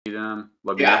you, Dom.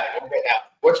 Love you. Yeah, okay, now,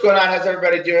 what's going on? How's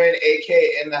everybody doing? AK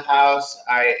in the house.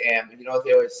 I am, you know what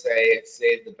they always say,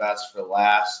 save the best for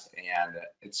last. And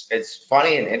it's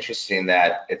funny and interesting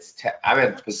that I'm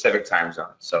in Pacific time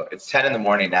zone. So it's 10 in the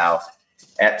morning now.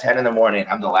 At 10 in the morning,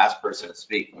 I'm the last person to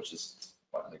speak, which is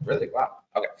like really wow.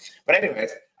 Okay. But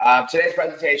anyways, today's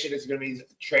presentation is going to be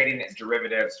trading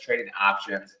derivatives, trading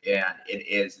options, and it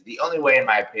is the only way, in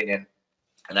my opinion,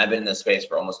 and I've been in this space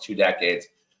for almost 2 decades,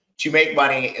 to make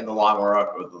money in the long run,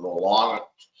 or the long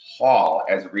haul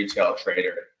as a retail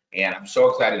trader. And I'm so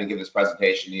excited to give this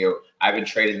presentation to you. I've been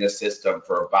trading this system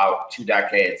for about 2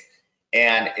 decades,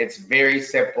 and it's very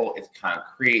simple. It's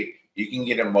concrete. You can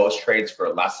get in most trades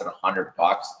for less than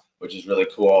 $100, which is really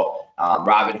cool.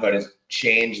 Robinhood has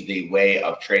changed the way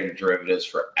of trading derivatives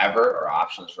forever, or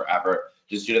options forever,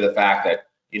 just due to the fact that,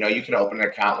 you know, you can open an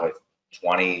account with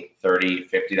 $20, $30,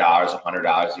 $50,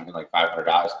 $100, even like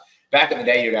 $500. Back in the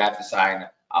day, you'd have to sign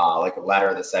like a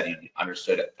letter that said you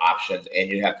understood options,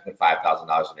 and you'd have to put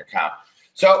 $5,000 in your account.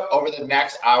 So over the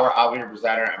next hour, I'll be your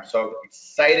presenter. I'm so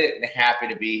excited and happy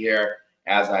to be here.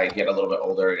 As I get a little bit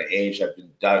older in age, I've been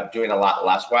doing a lot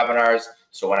less webinars.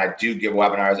 So when I do give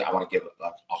webinars, I want to give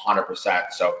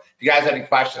 100%. So if you guys have any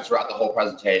questions throughout the whole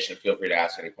presentation, feel free to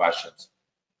ask any questions.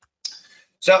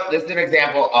 So this is an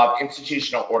example of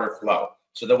institutional order flow.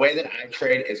 So the way that I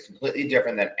trade is completely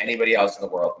different than anybody else in the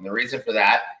world. And the reason for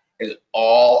that is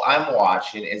all I'm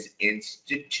watching is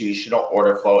institutional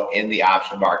order flow in the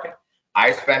option market.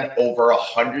 I spend over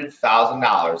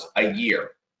 $100,000 a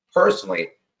year personally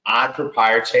on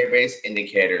proprietary-based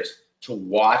indicators to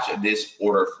watch this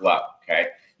order flow, okay?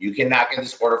 You cannot get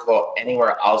this order flow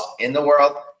anywhere else in the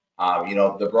world. You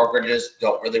know, the brokerages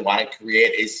don't really want to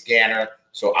create a scanner.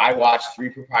 So I watch 3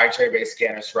 proprietary-based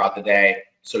scanners throughout the day,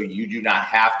 so you do not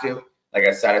have to. Like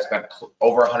I said, I spent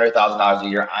over $100,000 a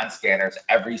year on scanners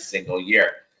every single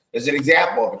year. There's an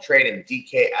example of a trade in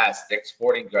DKS, Dick's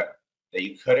Sporting Goods, that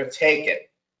you could have taken,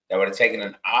 that would have taken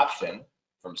an option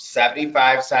from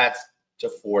 75 cents to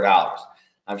 $4.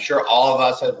 I'm sure all of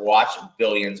us have watched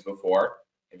Billions before.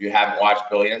 If you haven't watched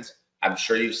Billions, I'm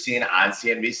sure you've seen on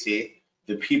CNBC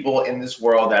the people in this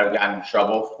world that have gotten in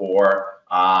trouble for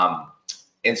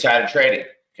insider trading,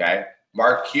 okay?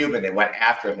 Mark Cuban, they went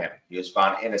after him. He was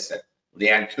found innocent.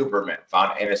 Leanne Cooperman,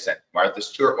 found innocent. Martha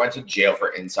Stewart went to jail for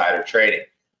insider trading.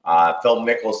 Phil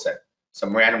Mickelson,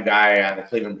 some random guy on the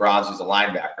Cleveland Browns who's a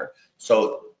linebacker.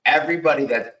 So everybody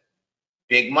that's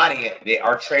big money, they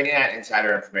are trading on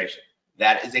insider information.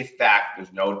 That is a fact.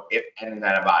 There's no if and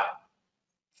then about it.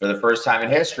 For the first time in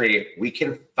history, we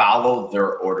can follow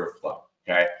their order flow,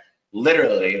 okay?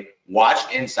 Literally,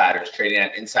 watch insiders trading on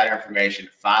insider information,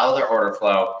 follow their order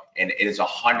flow, and it is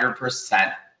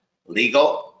 100%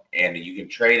 legal, and you can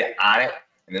trade on it.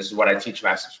 And this is what I teach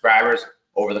my subscribers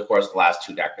over the course of the last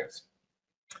 2 decades.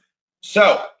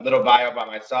 So, a little bio about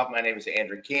myself. My name is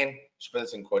Andrew Keene. Just put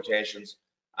this in quotations.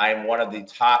 I am one of the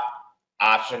top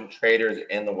option traders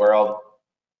in the world.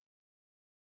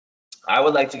 I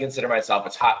would like to consider myself a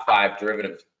top 5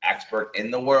 derivative expert in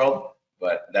the world,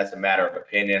 but that's a matter of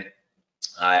opinion.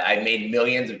 I made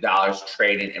millions of dollars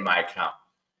trading in my account.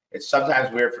 It's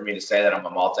sometimes weird for me to say that I'm a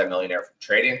multimillionaire from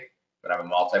trading, but I'm a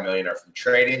multimillionaire from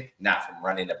trading, not from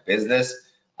running a business.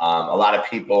 A lot of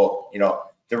people, you know,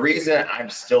 the reason I'm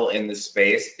still in this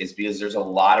space is because there's a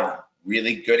lot of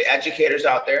really good educators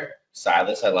out there.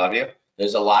 Silas, I love you.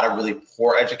 There's a lot of really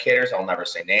poor educators. I'll never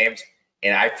say names.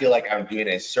 And I feel like I'm doing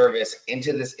a service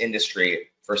into this industry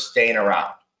for staying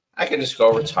around. I could just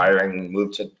go retire and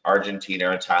move to Argentina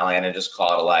or Thailand and just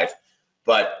call it a life.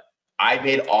 But I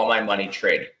made all my money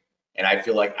trading. And I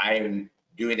feel like I am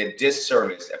doing a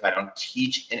disservice if I don't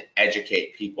teach and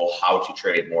educate people how to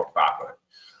trade more properly.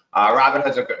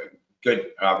 Robinhood's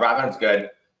good. Robinhood's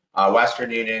good.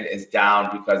 Western Union is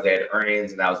down because they had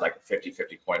earnings, and that was like a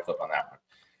 50-50 coin flip on that one.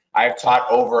 I've taught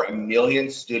over 1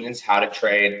 million students how to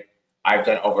trade. I've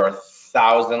done over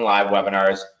 1,000 live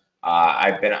webinars.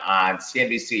 I've been on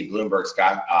CNBC, Bloomberg,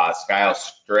 Sky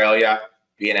Australia,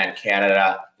 BNN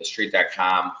Canada,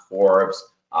 TheStreet.com, Forbes.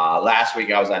 Last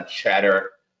week I was on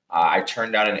Cheddar. I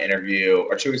turned down an interview,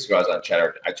 or 2 weeks ago I was on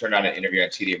Cheddar. I turned down an interview on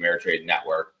TD Ameritrade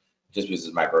Network just because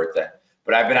it's my birthday.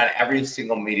 But I've been on every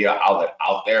single media outlet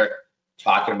out there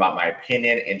talking about my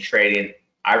opinion in trading.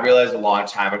 I realized a long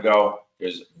time ago,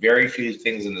 there's very few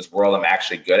things in this world I'm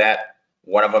actually good at.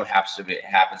 One of them happens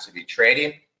to be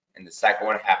trading, and the second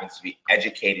one happens to be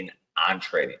educating on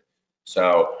trading.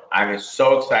 So I'm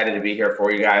so excited to be here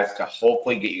for you guys, to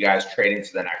hopefully get you guys trading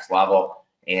to the next level.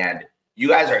 And you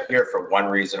guys are here for one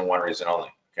reason and one reason only,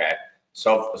 okay?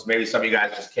 So maybe some of you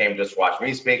guys just came just to watch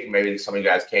me speak. Maybe some of you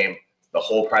guys came the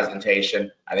whole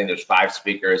presentation. I think there's 5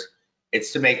 speakers.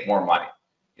 It's to make more money.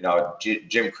 You know,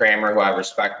 Jim Cramer, who I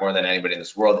respect more than anybody in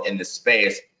this world, in this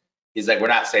space, he's like, we're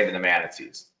not saving the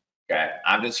manatees. Okay,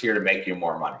 I'm just here to make you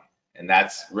more money. And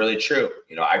that's really true.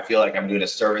 You know, I feel like I'm doing a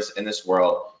service in this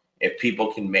world if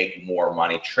people can make more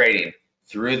money trading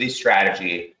through the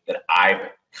strategy that I've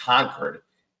conquered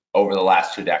over the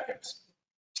last 2 decades.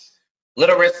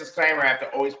 Little risk disclaimer, I have to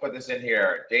always put this in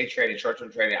here. Day trading,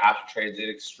 short-term trading, option trading is an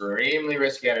extremely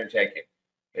risky undertaking.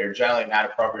 They're generally not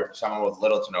appropriate for someone with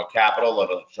little to no capital,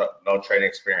 little to no trading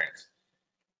experience.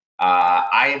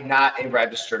 I am not a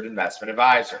registered investment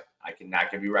advisor. I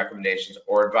cannot give you recommendations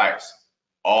or advice.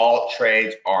 All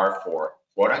trades are for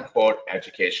quote-unquote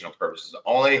educational purposes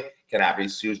only, cannot be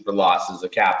used for losses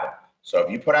of capital. So if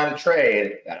you put on a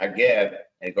trade that I give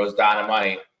and it goes down in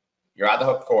money, you're on the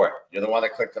hook for it. You're the one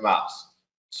that clicked the mouse.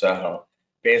 So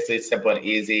basically, it's simple and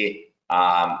easy.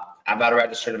 I'm not a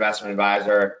registered investment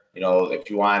advisor. You know, if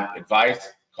you want advice,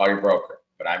 call your broker,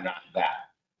 but I'm not that.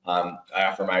 I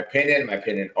offer my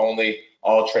opinion only.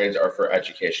 All trades are for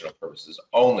educational purposes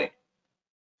only.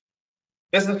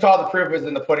 This is called the proof is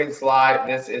in the pudding slide.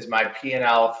 This is my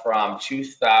P&L from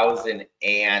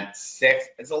 2006.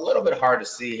 It's a little bit hard to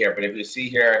see here, but if you see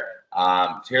here,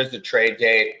 here's the trade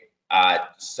date,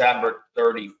 December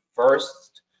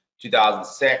 31st,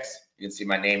 2006. You can see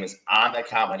my name is on the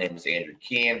account. My name is Andrew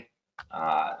Keene.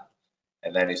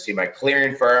 And then you see my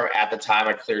clearing firm. At the time,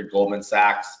 I cleared Goldman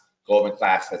Sachs. Goldman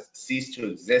Sachs has ceased to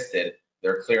exist.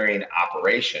 Their clearing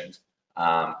operations.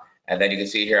 And then you can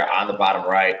see here on the bottom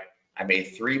right, I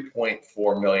made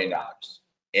 $3.4 million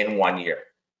in 1 year.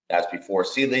 That's before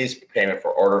seed lease, payment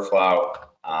for order flow,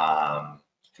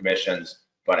 commissions.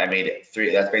 But I made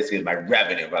that's basically my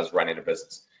revenue if I was running a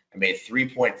business. I made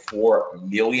 $3.4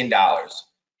 million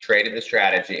trading the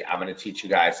strategy I'm going to teach you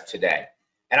guys today.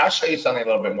 And I'll show you something a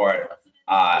little bit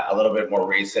more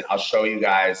recent. I'll show you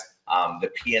guys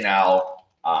the P&L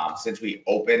since we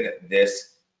opened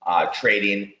this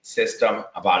trading system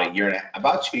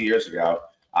about 2 years ago.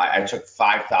 I took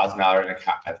 $5,000 in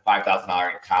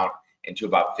account into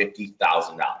about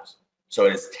 $50,000. So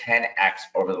it is 10x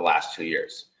over the last 2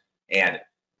 years. And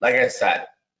like I said,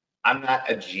 I'm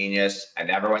not a genius. I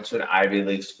never went to an Ivy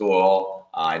League school.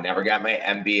 I never got my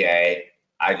MBA.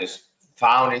 I just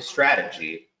found a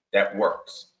strategy that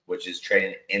works, which is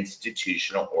trading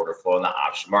institutional order flow in the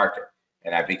option market.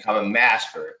 And I've become a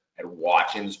master at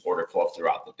watching this order flow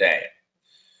throughout the day.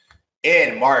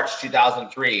 In March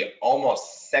 2003,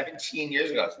 almost 17 years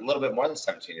ago, it's a little bit more than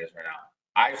 17 years right now,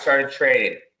 I started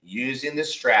trading using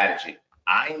this strategy.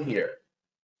 I'm here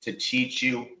to teach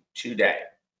you today.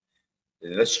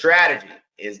 The strategy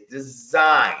is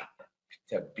designed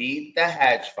to beat the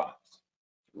hedge funds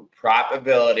through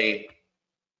probability,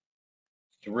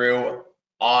 through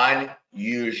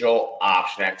unusual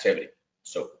option activity.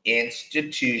 So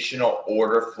institutional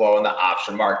order flow in the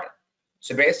option market.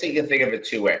 So basically, you can think of it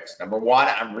 2 ways. Number one,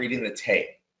 I'm reading the tape.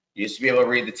 You used to be able to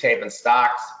read the tape in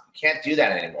stocks. You can't do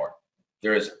that anymore.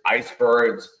 There's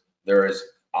icebergs. There's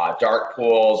dark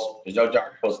pools. There's no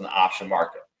dark pools in the option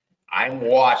market. I'm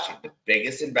watching the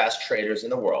biggest and best traders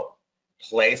in the world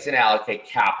place and allocate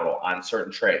capital on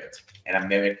certain trades, and I'm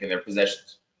mimicking their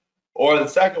positions. Or the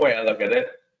second way I look at it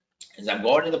is I'm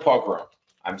going to the poker room.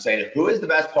 I'm saying, who is the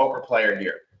best poker player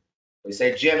here? They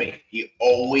say, Jimmy. He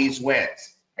always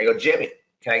wins. I go, Jimmy,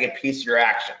 can I get a piece of your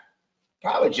action?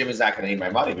 Probably Jimmy's not going to need my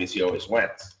money because he always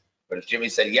wins. But if Jimmy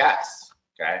said yes,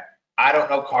 okay, I don't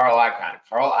know Carl Icahn.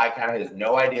 Carl Icahn has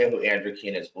no idea who Andrew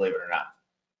Keene is, believe it or not.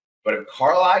 But if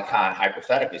Carl Icahn,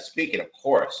 hypothetically speaking, of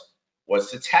course, was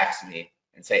to text me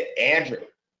and say, Andrew,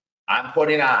 I'm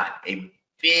putting on a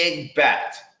big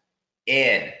bet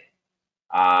in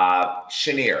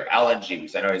Cheniere, LNG,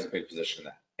 because I know he's a big position in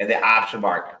that, in the option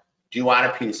market. Do you want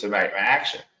a piece of my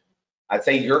action? I'd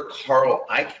say you're Carl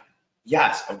Icahn.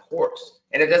 Yes, of course.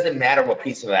 And it doesn't matter what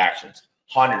piece of actions,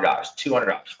 $100,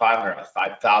 $200, $500,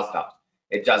 $5,000.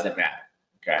 It doesn't matter,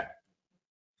 okay?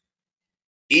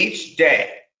 Each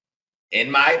day,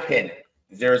 in my opinion,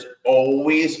 there's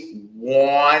always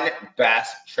one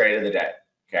best trade of the day,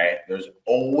 okay? There's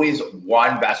always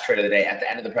one best trade of the day. At the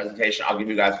end of the presentation, I'll give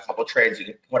you guys a couple trades you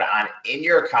can put on in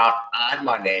your account on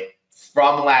Monday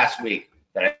from last week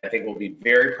that I think will be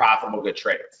very profitable, good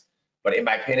trades. But in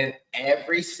my opinion,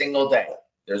 every single day,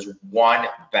 there's one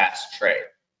best trade.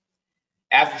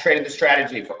 After trading the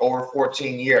strategy for over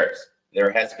 14 years,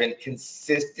 there has been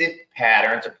consistent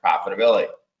patterns of profitability.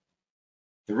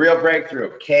 The real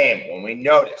breakthrough came when we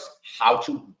noticed how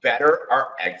to better our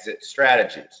exit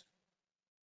strategies.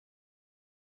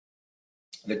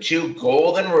 The two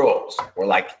golden rules were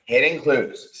like hidden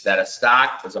clues that a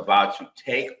stock was about to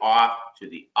take off to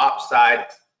the upside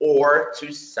or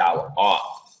to sell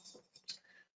off.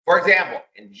 For example,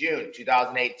 in June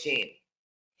 2018,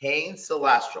 Keene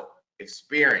Celestial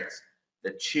experienced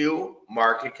the two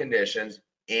market conditions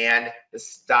and the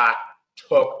stock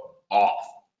took off.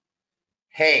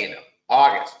 Keene,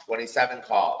 August 27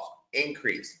 calls,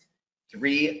 increased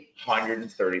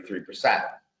 333%.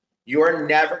 You are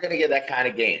never going to get that kind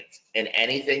of gains in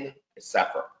anything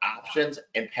except for options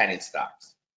and penny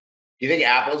stocks. You think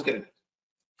Apple's going to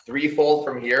threefold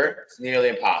from here? It's nearly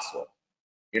impossible.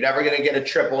 You're never going to get a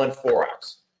triple in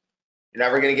Forex. You're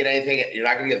never going to get anything. You're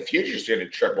not going to get futures to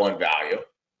triple in value,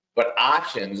 but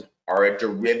options are a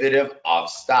derivative of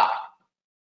stock.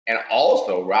 And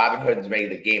also, Robinhood's making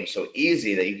the game so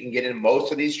easy that you can get in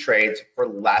most of these trades for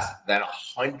less than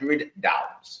 $100.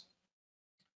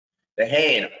 The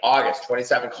Keene August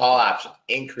 27 call option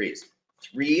increased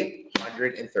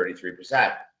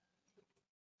 333%.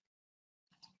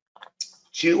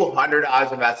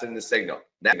 $200 invested in the signal.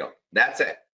 That's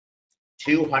it.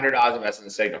 $200 invested in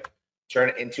the signal. Turn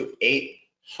it into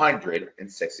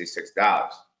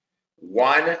 $866.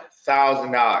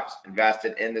 $1,000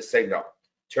 invested in the signal.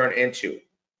 Turn into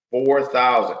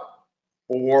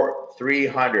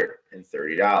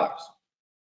 $4,330.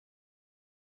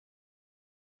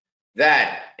 Then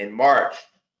in March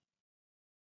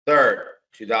 3rd,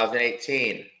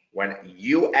 2018, when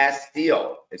U.S.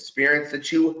 Steel experienced the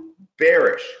two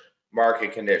bearish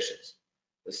market conditions,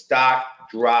 the stock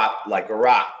dropped like a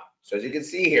rock. So as you can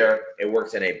see here, it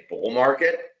works in a bull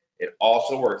market. It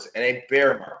also works in a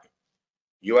bear market.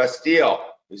 U.S. Steel,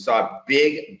 we saw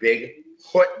big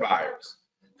put buyers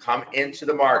come into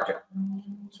the market.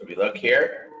 So if we look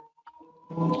here,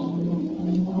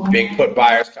 big put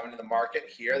buyers coming to the market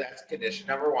here. That's condition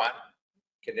number one.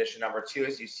 Condition number two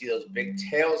is you see those big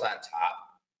tails on top.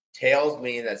 Tails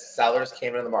mean that sellers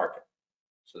came into the market.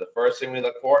 So the first thing we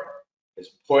look for is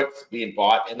puts being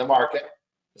bought in the market.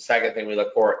 The second thing we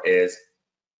look for is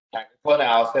technical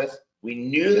analysis. We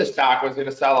knew the stock was going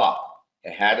to sell off.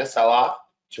 It had to sell off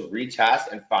to retest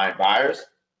and find buyers,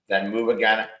 then move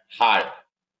again higher.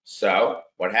 So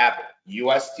what happened?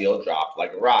 U.S. Steel dropped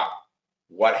like a rock.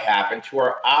 What happened to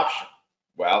our option?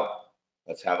 Well,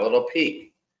 let's have a little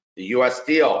peek. The U.S.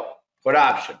 Steel put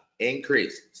option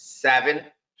increased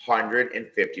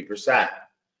 750%.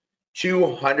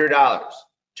 $200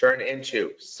 turned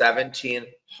into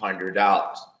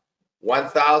 $1,700.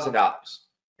 $1,000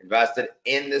 invested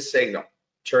in the signal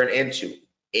turned into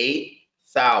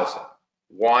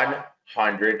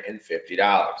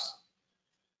 $8,150.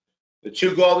 The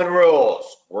two golden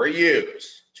rules were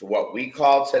used to what we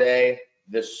call today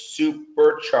the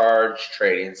supercharged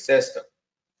trading system.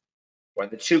 When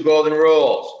the two golden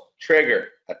rules trigger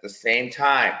at the same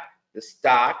time, the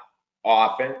stock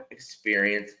often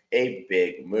experience a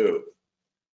big move.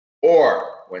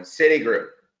 Or when Citigroup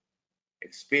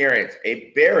experienced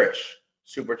a bearish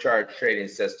supercharged trading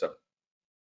system,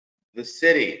 the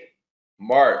Citi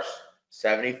March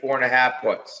 74.5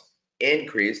 puts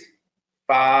increased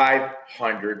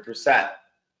 500%.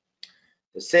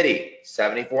 The Citi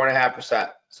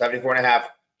 74.5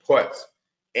 puts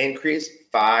increased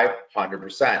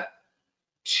 500%.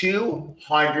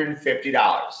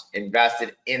 $250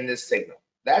 invested in this signal.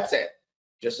 That's it.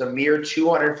 Just a mere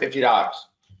 $250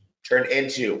 turned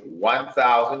into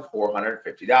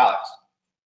 $1,450.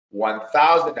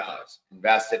 $1,000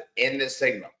 invested in this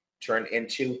signal turned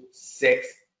into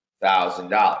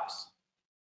 $6,000.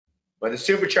 When the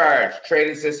supercharged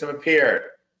trading system appeared,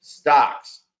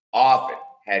 stocks often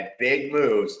had big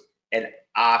moves and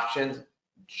options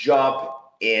jump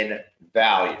in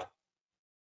value.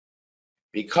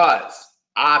 Because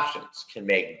options can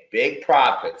make big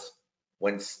profits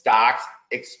when stocks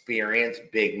experience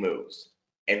big moves.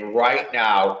 And right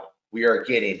now, we are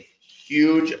getting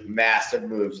huge, massive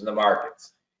moves in the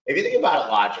markets. If you think about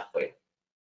it logically,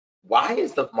 why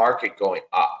is the market going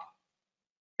up?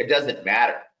 It doesn't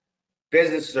matter.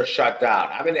 Businesses are shut down.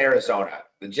 I'm in Arizona.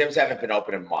 The gyms haven't been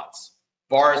open in months.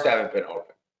 Bars haven't been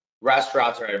open.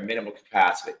 Restaurants are at a minimal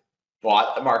capacity.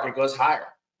 But the market goes higher.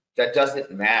 That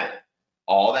doesn't matter.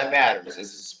 All that matters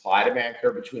is the supply-demand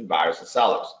curve between buyers and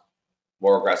sellers.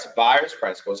 More aggressive buyers,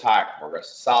 price goes higher. More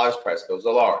aggressive sellers, price goes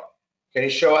lower. Can you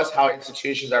show us how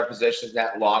institutions are positioned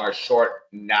net long or short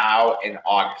now in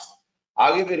August?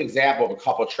 I'll give you an example of a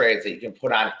couple of trades that you can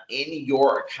put on in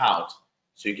your account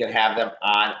so you can have them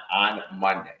on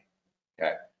Monday.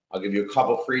 Okay, I'll give you a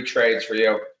couple free trades for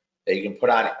you that you can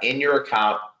put on in your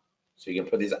account so you can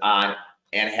put these on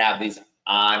and have these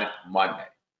on Monday.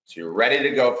 So you're ready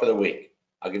to go for the week.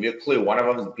 I'll give you a clue. One of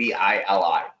them is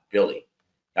B-I-L-I, Billy.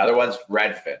 The other one's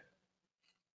Redfin.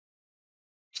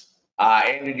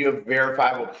 And you do have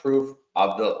verifiable proof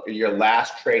of your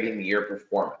last trading year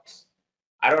performance.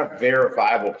 I don't have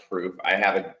verifiable proof. I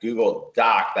have a Google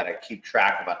Doc that I keep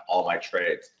track of on all my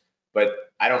trades, but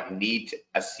I don't need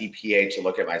a CPA to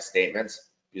look at my statements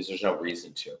because there's no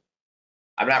reason to.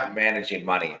 I'm not managing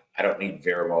money. I don't need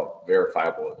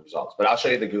verifiable results, but I'll show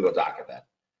you the Google Doc of that.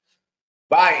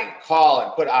 Buying, call,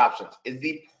 and put options is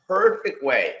the perfect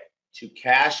way to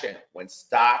cash in when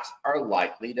stocks are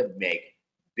likely to make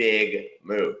big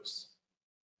moves.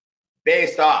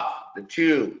 Based off the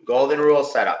 2 golden rule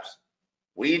setups,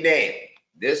 we name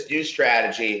this new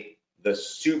strategy the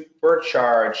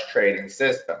supercharged trading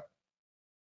system.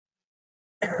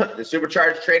 The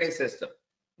supercharged trading system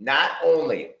not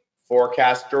only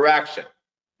forecasts direction,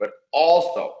 but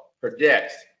also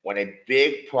predicts when a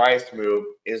big price move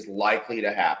is likely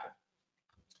to happen.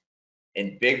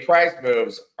 And big price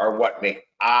moves are what make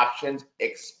options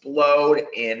explode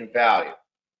in value.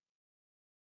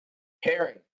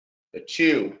 Pairing the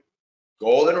 2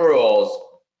 golden rules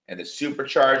and the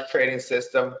supercharged trading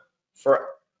system for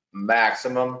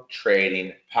maximum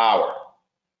trading power.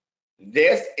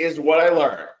 This is what I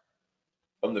learned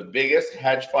from the biggest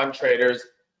hedge fund traders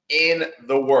in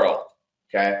the world,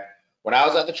 okay? When I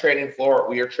was on the trading floor,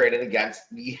 we were trading against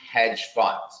the hedge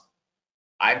funds.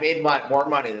 I made more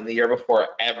money than the year before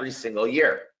every single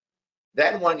year.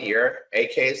 Then one year,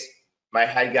 my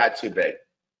head got too big.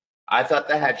 I thought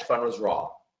the hedge fund was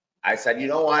wrong. I said, you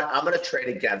know what? I'm going to trade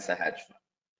against the hedge fund.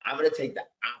 I'm going to take the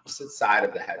opposite side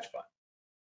of the hedge fund.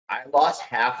 I lost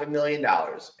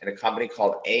 $500,000 in a company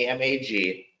called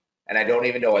AMAG, and I don't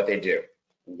even know what they do.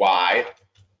 Why?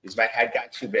 Because my head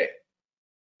got too big.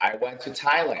 I went to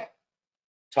Thailand,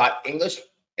 taught English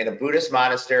in a Buddhist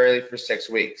monastery for 6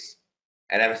 weeks.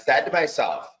 And I've said to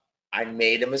myself, I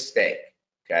made a mistake,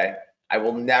 okay? I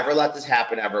will never let this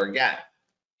happen ever again.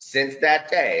 Since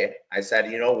that day, I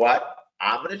said, you know what?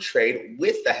 I'm going to trade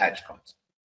with the hedge funds.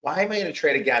 Why am I going to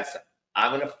trade against them?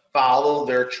 I'm going to follow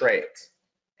their trades.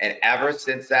 And ever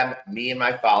since then, me and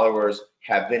my followers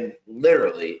have been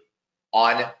literally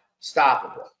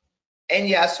unstoppable. And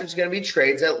yes, there's going to be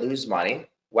trades that lose money.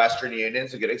 Western Union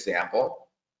is a good example.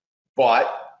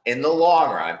 But in the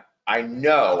long run, I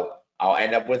know I'll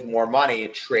end up with more money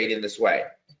trading this way.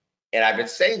 And I've been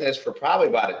saying this for probably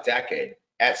about a decade.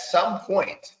 At some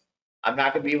point, I'm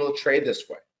not going to be able to trade this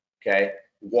way, okay?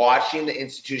 Watching the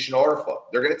institutional order flow.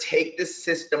 They're going to take this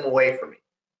system away from me.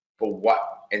 But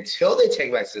until they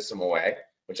take my system away,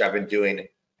 which I've been doing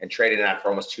and trading on for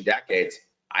almost 2 decades,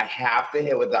 I have to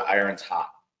hit with the irons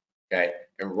hot, okay?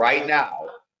 And right now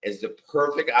is the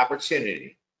perfect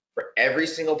opportunity for every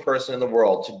single person in the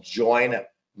world to join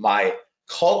my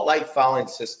cult-like following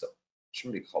system. It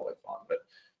shouldn't be cult-like following, but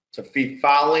to be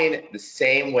following the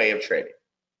same way of trading.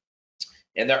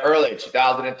 In the early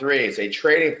 2003s, a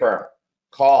trading firm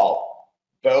called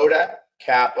Boda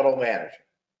Capital Management,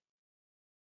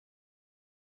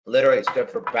 literally stood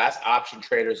for best option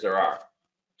traders there are,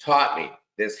 taught me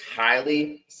this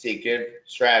highly secret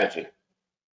strategy.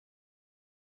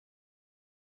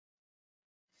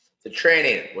 The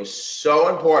training was so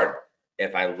important.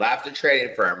 If I left a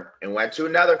trading firm and went to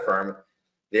another firm,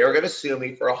 they were going to sue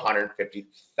me for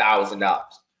 $150,000.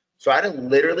 So I had to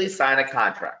literally sign a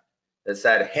contract that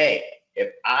said, hey,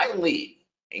 if I leave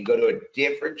and go to a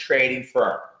different trading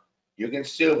firm, you can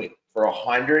sue me for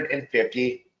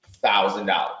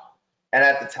 $150,000. And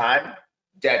at the time,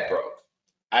 dead broke.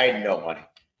 I had no money.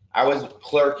 I was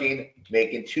clerking,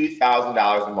 making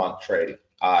 $2,000 a month trading,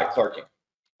 clerking.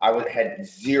 I had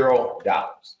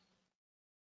 $0.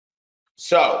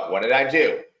 So what did I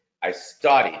do? I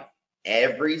studied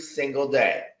every single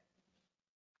day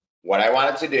what I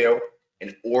wanted to do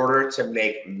in order to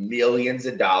make millions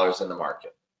of dollars in the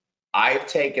market. I've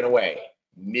taken away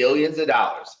millions of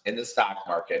dollars in the stock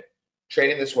market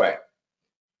trading this way.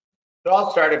 It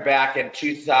all started back in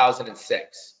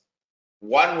 2006.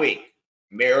 1 week,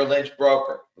 Merrill Lynch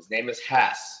broker, his name is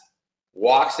Hess,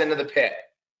 walks into the pit.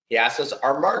 He asks us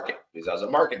our market, because I was a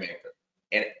market maker,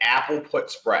 and Apple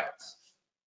put spreads.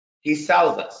 He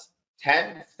sells us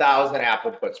 10,000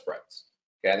 Apple put spreads.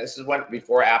 Okay, this is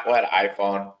before Apple had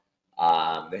iPhone,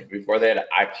 before they had an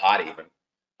iPod even.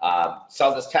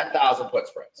 Sells us 10,000 put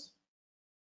spreads.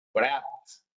 What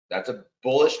happens? That's a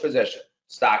bullish position.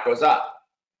 Stock goes up.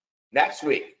 Next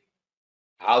week,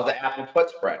 how's the Apple put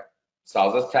spread?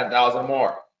 Sells us 10,000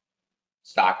 more.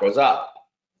 Stock goes up.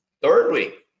 Third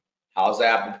week, how's the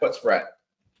Apple put spread?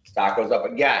 Stock goes up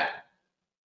again.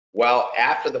 Well,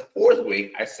 after the fourth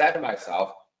week, I said to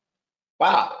myself,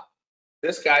 wow,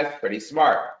 This guy's pretty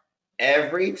smart.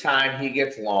 Every time he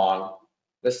gets long,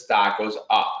 the stock goes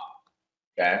up,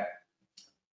 okay?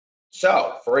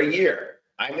 So for a year,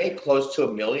 I made close to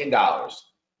 $1 million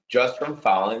just from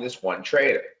following this one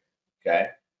trader, okay?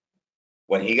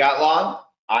 When he got long,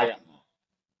 I got long.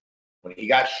 When he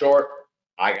got short,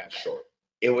 I got short.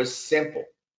 It was simple.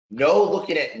 No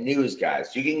looking at news,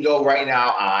 guys. You can go right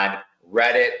now on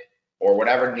Reddit or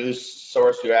whatever news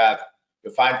source you have.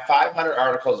 You'll find 500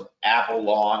 articles of Apple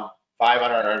long,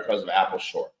 500 articles of Apple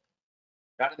short.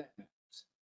 None of that matters.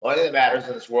 The only thing that matters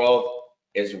in this world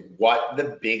is what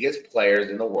the biggest players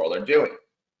in the world are doing.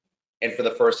 And for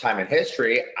the first time in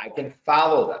history, I can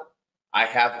follow them. I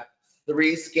have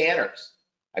 3 scanners.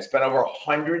 I spent over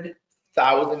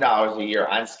 $100,000 a year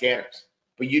on scanners,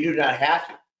 but you do not have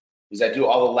to, because I do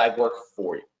all the legwork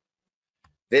for you.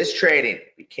 This trading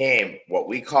became what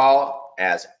we call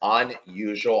as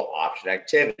unusual option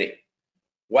activity.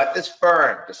 What this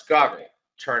firm discovered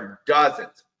turned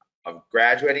dozens of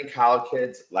graduating college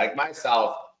kids like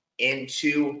myself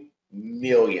into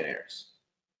millionaires.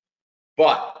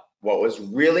 But what was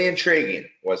really intriguing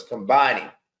was combining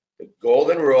the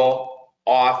golden rule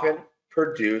often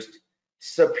produced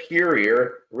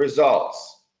superior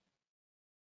results.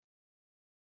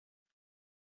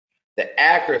 The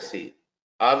accuracy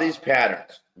of these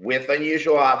patterns with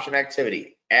unusual option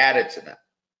activity added to them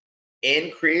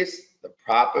increased the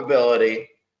probability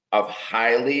of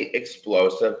highly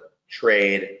explosive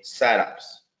trade setups.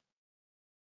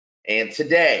 And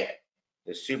today,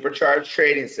 the supercharged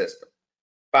trading system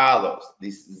follows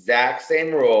these exact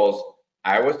same rules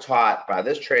I was taught by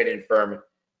this trading firm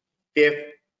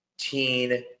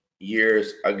 15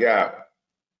 years ago.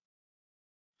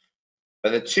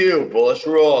 But the 2 bullish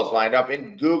rules lined up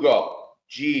in Google,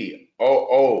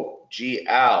 GOOGL.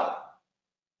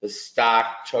 The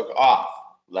stock took off.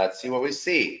 Let's see what we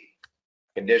see.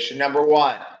 Condition number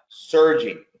 1,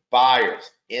 surging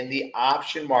buyers in the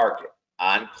option market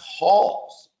on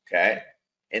calls, okay?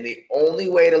 And the only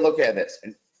way to look at this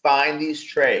and find these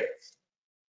trades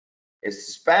is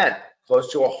to spend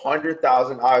close to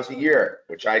 $100,000 a year,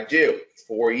 which I do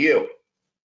for you.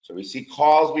 So we see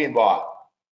calls being bought.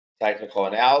 Technical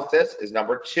analysis is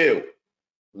number 2.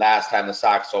 Last time the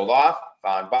stock sold off,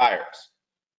 found buyers.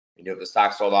 We knew if the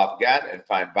stock sold off again and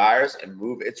find buyers and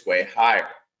move its way higher.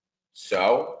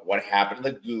 So what happened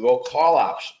to the Google call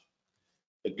option?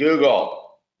 The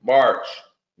Google March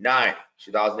 9th,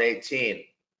 2018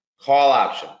 call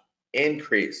option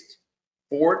increased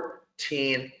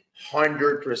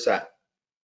 1,400%.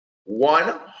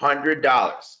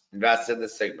 $100 invested in the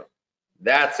signal.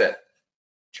 That's it.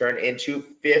 Turned into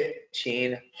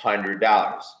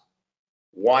 $1,500.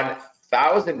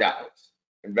 $1,000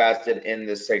 invested in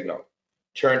the signal.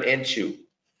 Turned into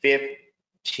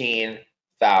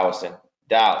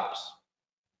 $15,000.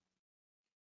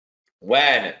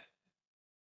 When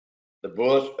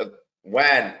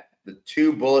the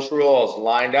 2 bullish rules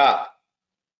lined up,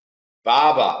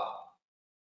 BABA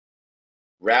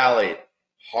rallied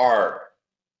hard.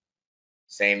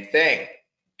 Same thing.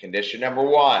 Condition number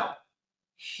 1,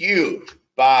 huge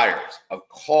buyers of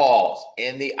calls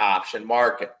in the option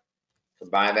market.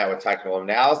 Combine that with technical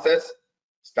analysis,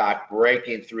 stock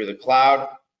breaking through the cloud,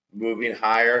 moving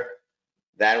higher,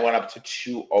 then went up to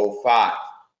 205.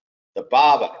 The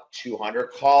BABA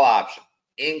 200 call option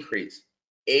increased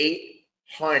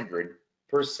 800%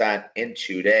 in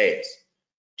 2 days.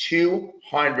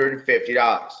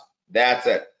 $250. That's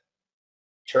it.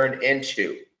 Turned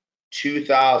into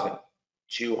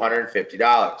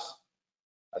 $2,250.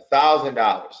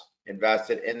 $1,000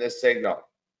 invested in the signal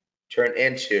turned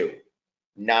into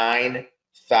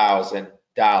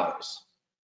 $9,000.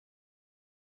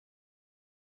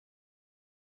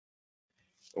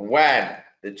 When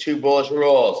the 2 bullish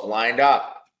rules lined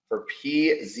up for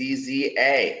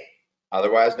PZZA,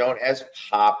 otherwise known as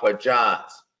Papa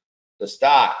John's, the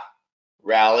stock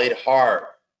rallied hard.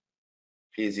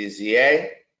 PZZA,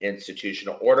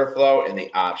 institutional order flow in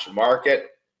the option market.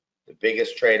 The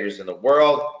biggest traders in the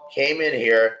world came in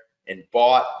here and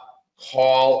bought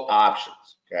call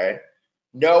options, okay?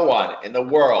 No one in the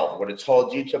world would have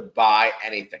told you to buy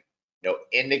anything. No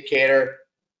indicator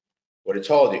would have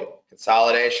told you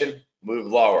consolidation, move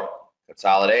lower,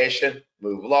 consolidation,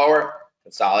 move lower,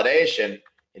 consolidation,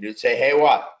 and you'd say, hey,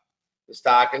 what? The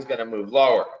stock is going to move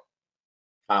lower,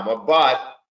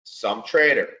 but some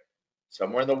trader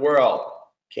somewhere in the world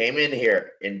came in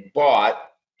here and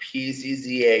bought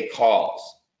PZZA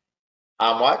calls.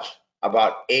 How much?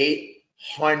 About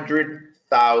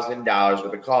 $800,000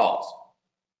 worth of calls.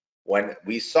 When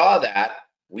we saw that,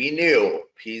 we knew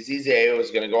PZZA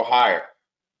was going to go higher.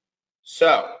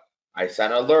 So I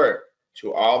sent an alert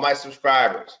to all my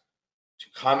subscribers to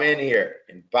come in here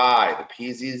and buy the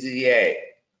PZZA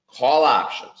call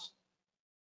options.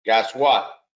 Guess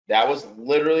what? That was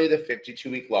literally the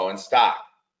 52-week low in stock.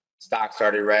 Stock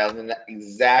started rallying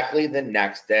exactly the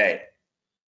next day.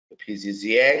 The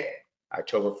PZZA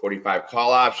October 45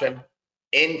 call option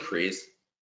increased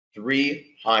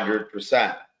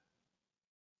 300%.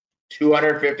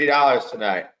 $250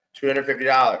 tonight.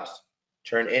 $250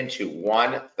 turned into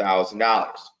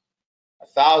 $1,000.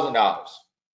 $1,000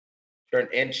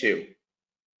 turned into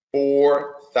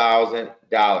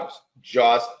 $4,000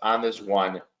 just on this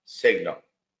one signal.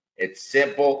 It's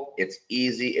simple, it's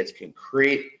easy, it's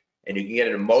concrete, and you can get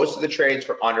into most of the trades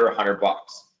for under $100.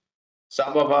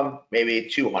 Some of them maybe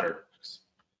 $200.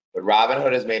 But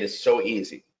Robinhood has made it so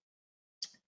easy.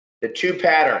 The two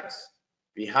patterns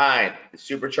behind the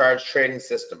supercharged trading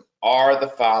system are the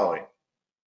following.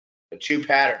 The two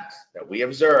patterns that we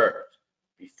observed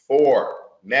before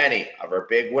many of our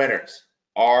big winners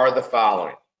are the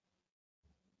following.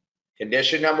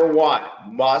 Condition number one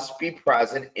must be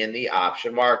present in the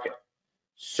option market.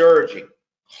 Surging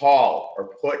call or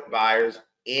put buyers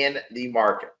in the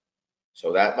market.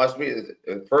 So that must be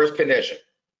the first condition.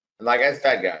 And like I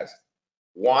said, guys,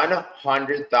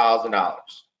 $100,000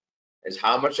 is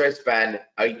how much I spend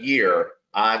a year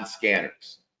on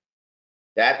scanners.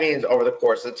 That means over the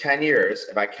course of 10 years,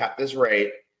 if I kept this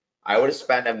rate, I would have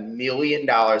spent $1 million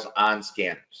on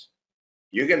scanners.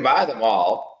 You can buy them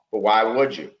all, but why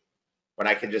would you? When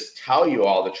I can just tell you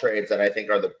all the trades that I think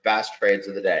are the best trades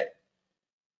of the day.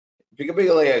 Be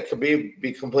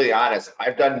completely honest,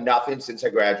 I've done nothing since I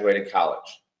graduated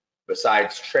college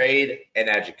besides trade and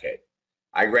educate.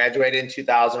 I graduated in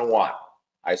 2001.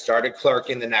 I started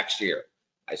clerking the next year.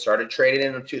 I started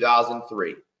trading in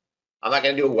 2003. I'm not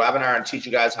going to do a webinar and teach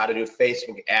you guys how to do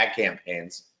Facebook ad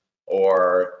campaigns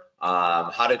or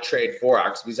how to trade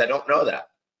Forex because I don't know that.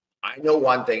 I know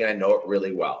one thing and I know it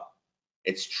really well.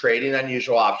 It's trading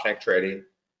unusual option trading,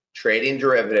 trading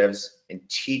derivatives, and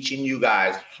teaching you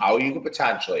guys how you can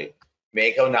potentially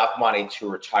make enough money to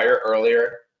retire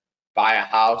earlier, buy a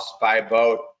house, buy a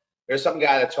boat. There's some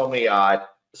guy that told me, a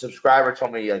subscriber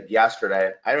told me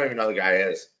yesterday, I don't even know who the guy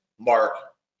is, Mark,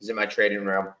 he's in my trading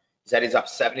room. He said he's up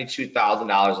 $72,000 in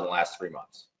the last 3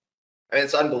 months. I mean,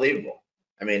 it's unbelievable.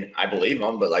 I mean, I believe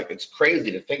him, but like, it's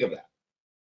crazy to think of that.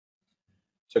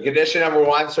 So condition number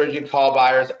one, surging call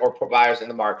buyers or put buyers in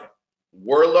the market.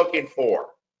 We're looking for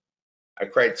a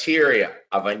criteria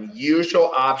of unusual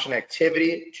option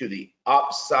activity to the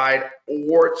upside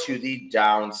or to the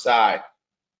downside.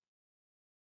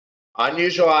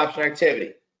 Unusual option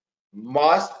activity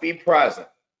must be present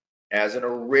as an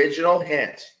original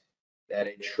hint that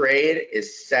a trade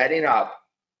is setting up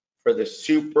for the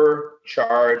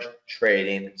supercharged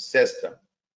trading system.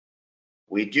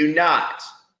 We do not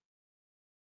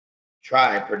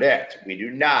try and predict. We do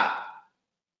not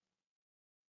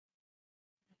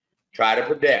try to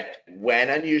predict when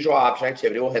unusual option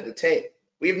activity will hit the tape.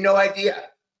 We have no idea.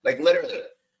 Like literally,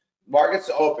 markets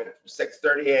open from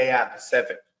 6:30 a.m.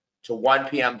 Pacific to 1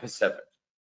 p.m. Pacific.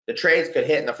 The trades could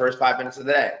hit in the first 5 minutes of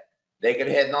the day. They could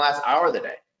hit in the last hour of the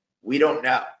day. We don't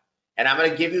know. And I'm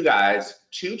going to give you guys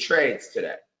 2 trades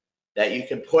today that you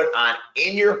can put on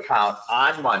in your account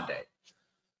on Monday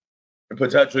and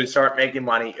potentially start making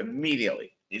money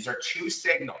immediately. These are 2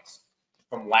 signals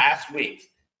from last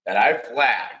week that I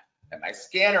flagged, that my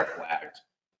scanner flagged,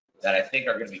 that I think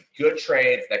are going to be good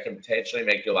trades that can potentially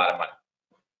make you a lot of money.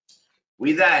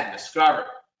 We then discovered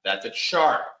that the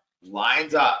chart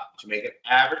lines up to make an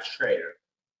average trader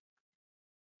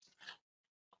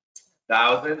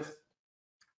thousands,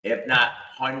 if not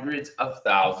hundreds of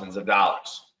thousands of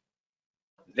dollars.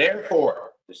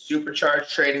 Therefore, the supercharged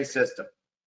trading system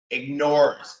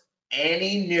ignores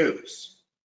any news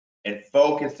and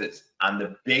focuses on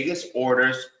the biggest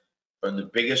orders from the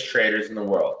biggest traders in the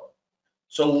world.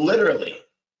 So literally,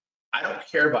 I don't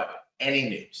care about any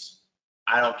news.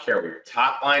 I don't care what your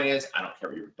top line is. I don't care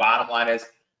what your bottom line is.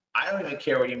 I don't even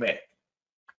care what you make,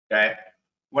 okay?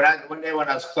 One day when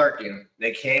I was clerking,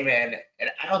 they came in,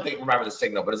 and I don't remember the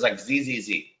signal, but it's like ZZZ.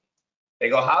 They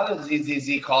go, how does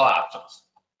ZZZ call options?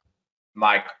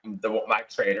 My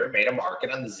trader made a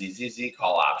market on the ZZZ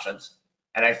call options,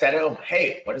 and I said to him,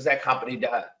 hey, what does that company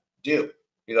do?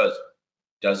 He goes,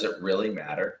 does it really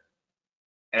matter?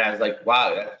 And I was like,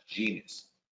 wow, that's genius.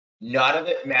 None of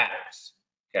it matters,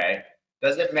 okay?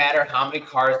 Doesn't matter how many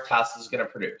cars Tesla's gonna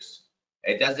produce.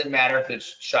 It doesn't matter if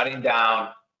it's shutting down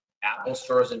Apple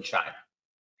stores in China,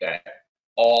 okay?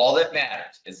 All that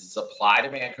matters is the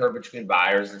supply-demand curve between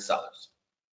buyers and sellers.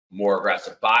 More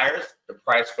aggressive buyers, the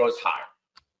price goes higher.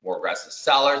 More aggressive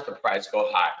sellers, the price go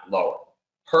high, lower.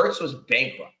 Hertz was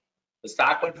bankrupt. The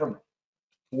stock went from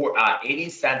 80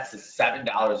 cents to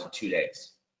 $7 in 2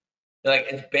 days. They're like,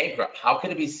 it's bankrupt. How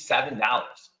could it be $7?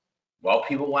 Well,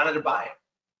 people wanted to buy it,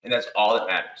 and that's all that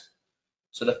matters.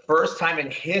 So the first time in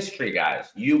history, guys,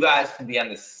 you guys can be on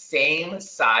the same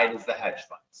side as the hedge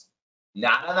funds,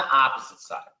 not on the opposite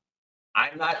side.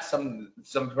 I'm not some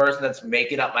person that's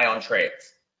making up my own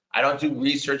trades. I don't do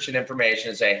research and information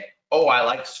and say, oh, I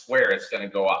like Square, it's going to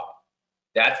go up.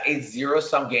 That's a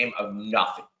zero-sum game of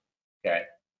nothing, okay?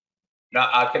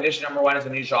 Now, condition number 1 is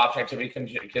unusual option activity.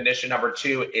 Condition number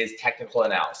 2 is technical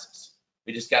analysis.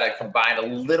 We just got to combine a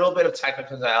little bit of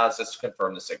technical analysis to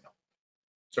confirm the signal.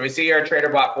 So we see here a trader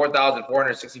bought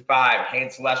 4,465, Hain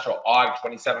Celestial, AUG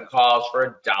 27 calls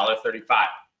for $1.35.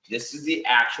 This is the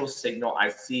actual signal I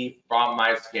see from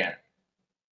my scan.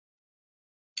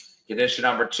 Condition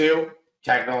number 2,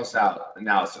 technical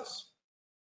analysis.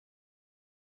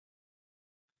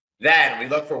 Then we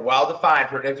look for well-defined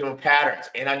predictable patterns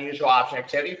in unusual option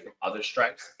activity from other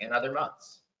strikes and other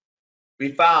months.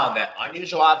 We found that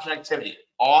unusual option activity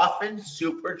often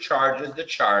supercharges the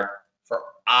chart for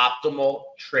optimal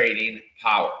trading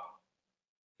power.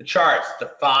 The charts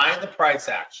define the price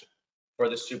action for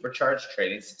the supercharged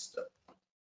trading system.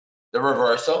 The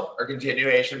reversal or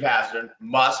continuation pattern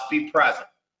must be present.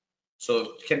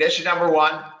 So condition number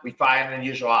 1, we find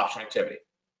unusual option activity.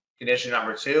 Condition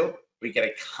number 2, we get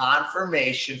a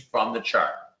confirmation from the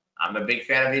chart. I'm a big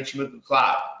fan of Ichimoku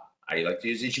Cloud. I like to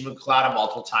use Ichimoku Cloud on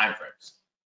multiple time frames.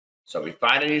 So we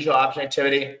find unusual option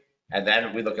activity, and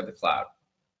then we look at the cloud.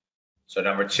 So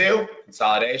number 2,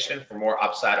 consolidation for more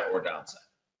upside or downside.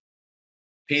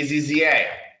 PZZA.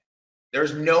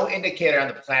 There's no indicator on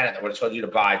the planet that would have told you to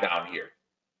buy down here.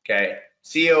 Okay.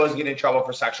 CEO is getting in trouble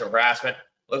for sexual harassment.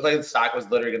 Looked like the stock was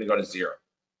literally going to go to 0.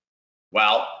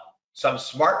 Well, some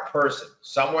smart person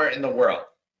somewhere in the world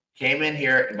came in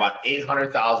here and bought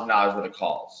 $800,000 worth of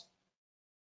calls.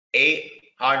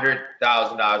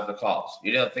 $800,000 worth of calls.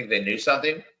 You didn't think they knew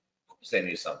something? Of course they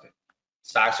knew something.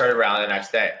 Stock started rallying the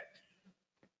next day.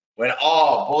 When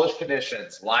all bullish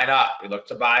conditions line up, we look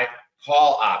to buy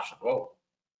call option. Whoa.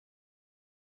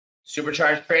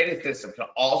 Supercharged trading system can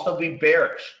also be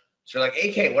bearish. So you're like,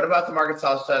 AK, what about the market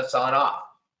selling off?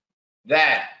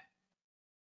 Then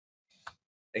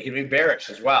it can be bearish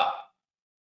as well.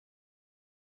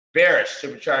 Bearish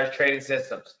supercharged trading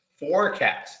systems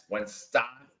forecast when stock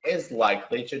is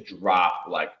likely to drop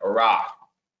like a rock.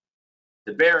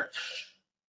 The bearish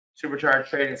supercharged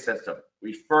trading system,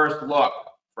 we first look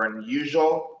for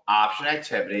unusual option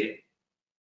activity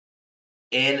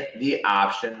in the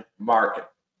option market.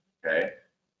 Okay,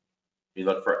 we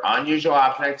look for unusual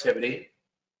option activity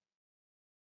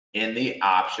in the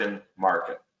option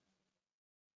market.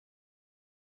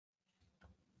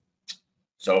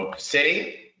 So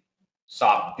Citi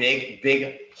saw big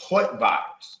put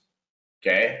buyers.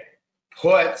 Okay,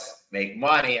 puts make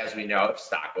money, as we know, if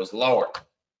stock goes lower.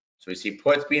 So we see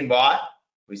puts being bought.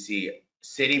 We see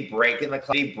Citi breaking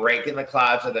the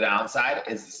clouds to the downside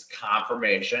is this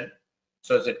confirmation.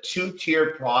 So it's a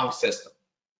 2-tier prong system.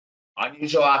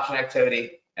 Unusual option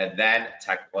activity, and then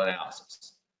technical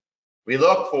analysis. We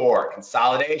look for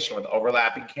consolidation with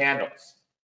overlapping candles.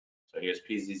 So here's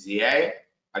PZZA.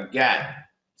 Again,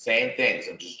 same thing.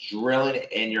 So just drilling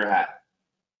it in your head.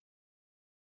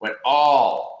 When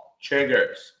all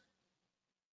triggers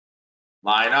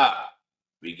line up,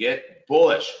 we get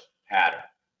bullish pattern.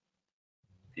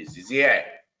 PZZA.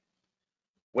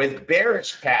 With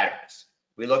bearish patterns,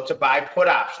 we look to buy put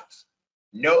options.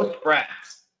 No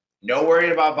spreads. No worry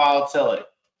about volatility.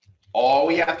 All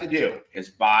we have to do is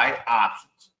buy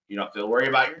options. You don't have to worry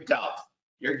about your delta,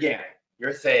 your gamma,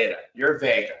 your theta, your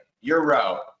vega, your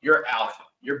rho, your alpha,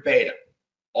 your beta.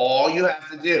 All you have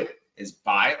to do is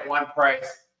buy at one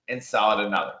price and sell at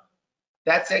another.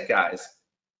 That's it, guys.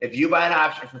 If you buy an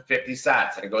option for 50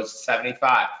 cents and it goes to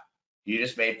 75, you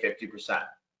just made 50%.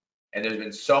 And there's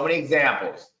been so many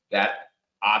examples that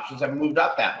options have moved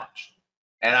up that much.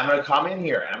 And I'm going to come in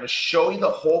here and I'm going to show you the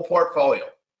whole portfolio,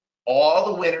 all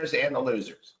the winners and the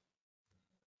losers.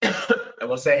 And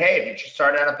we'll say, hey, if you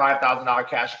started at a $5,000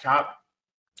 cash account,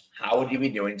 how would you be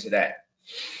doing today?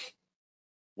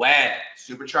 When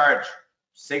supercharged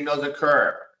signals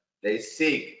occur, they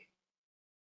seek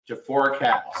to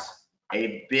forecast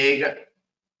a big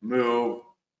move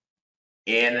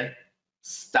in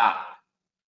stock.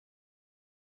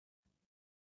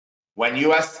 When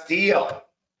U.S. Steel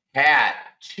had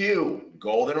 2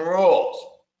 golden rules,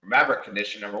 remember,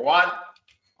 condition number 1,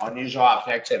 unusual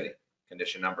option activity.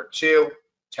 Condition number 2,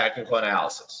 technical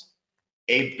analysis.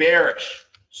 A bearish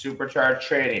supercharged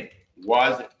trading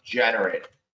was generated.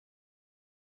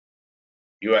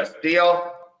 US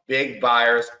Steel, big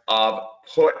buyers of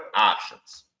put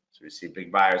options. So we see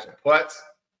big buyers of puts.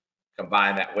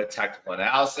 Combine that with technical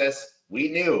analysis. We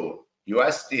knew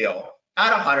US Steel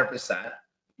at 100%,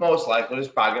 most likely was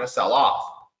probably going to sell off.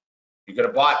 You could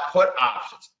have bought put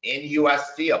options in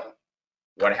US Steel.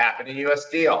 What happened in US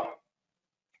Steel?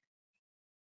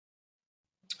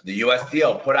 The US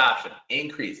Steel put option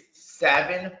increased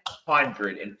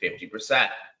 750%.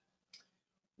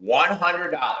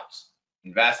 $100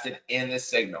 invested in the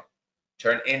signal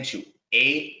turned into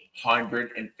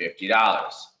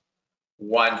 $850.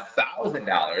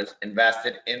 $1,000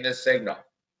 invested in the signal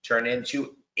turned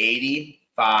into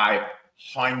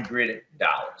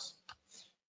 $8,500.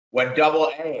 When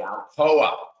double A,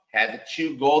 Alcoa, had the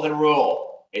two golden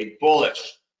rule, a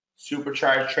bullish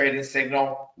supercharged trading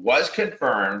signal was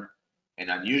confirmed,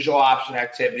 and unusual option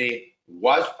activity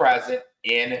was present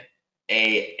in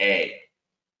AA.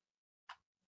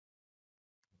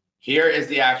 Here is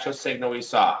the actual signal we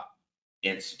saw.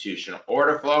 Institutional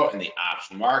order flow in the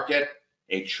option market.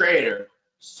 A trader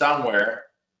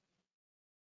somewhere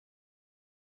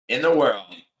in the world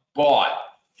bought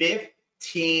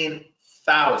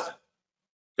 15,000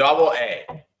 double A,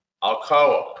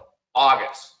 Alcoa,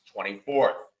 August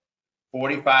 24th,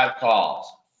 45 calls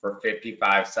for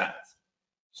 55 cents.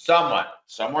 Someone,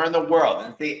 somewhere in the world,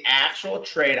 and the actual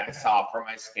trade I saw from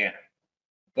my scanner,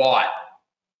 bought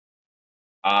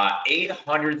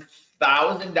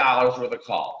 $800,000 worth of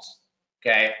calls,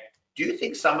 okay? Do you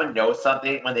think someone knows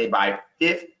something when they buy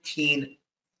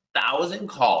 15,000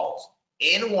 calls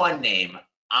in one name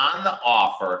on the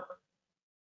offer?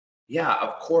 Yeah,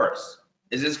 of course.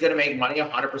 Is this going to make money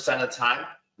 100% of the time?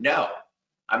 No.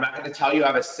 I'm not going to tell you I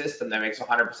have a system that makes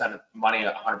 100% of money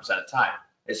 100% of the time.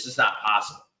 It's just not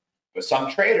possible. But some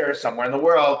trader somewhere in the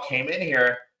world came in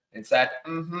here and said,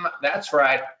 that's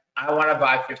right, I want to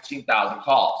buy 15,000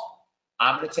 calls.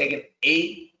 I'm going to take an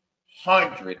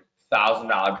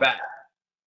 $800,000 bet.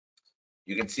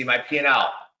 You can see my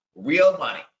P&L, real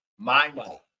money, my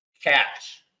money,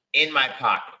 cash in my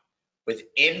pocket.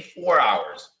 Within 4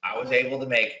 hours, I was able to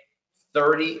make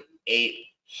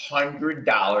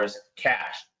 $3,800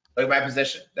 cash. Look at my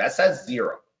position. That says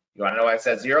zero. You want to know why it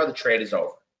says zero? The trade is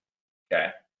over.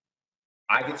 Okay.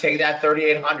 I can take that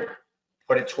 $3,800,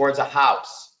 put it towards a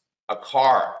house, a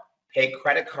car, pay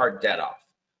credit card debt off,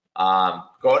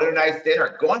 go to a nice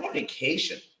dinner, go on a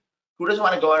vacation. Who doesn't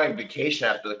want to go on a vacation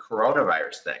after the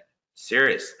coronavirus thing?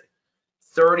 Seriously.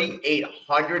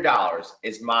 $3,800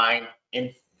 is mine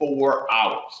in 4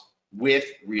 hours with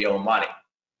real money.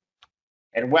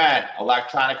 And when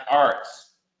Electronic Arts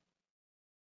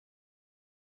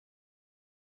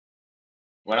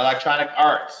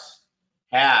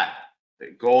had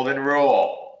the golden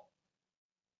rule,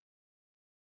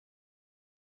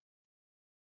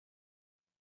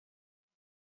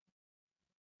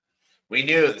 we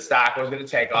knew the stock was going to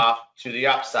take off to the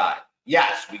upside.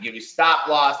 Yes, we give you stop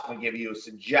loss, we give you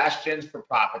suggestions for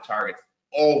profit targets,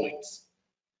 always.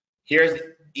 Here's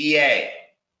EA,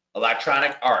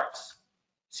 Electronic Arts.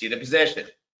 See the position,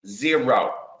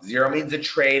 zero. Zero means the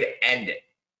trade ended.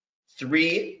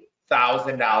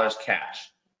 $3,000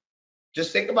 cash.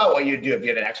 Just think about what you'd do if you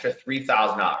had an extra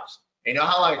 $3,000. You know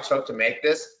how long it took to make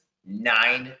this?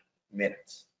 9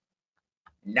 minutes.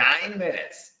 9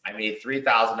 minutes, I made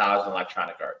 $3,000 in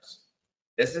Electronic Arts.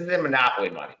 This isn't monopoly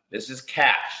money. This is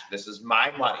cash. This is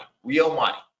my money, real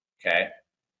money, okay?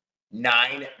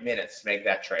 9 minutes to make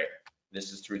that trade.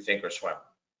 This is through Thinkorswim.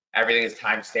 Everything is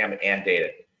timestamped and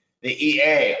dated. The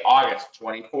EA, August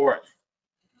 24th,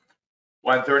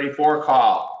 134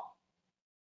 call,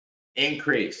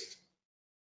 increased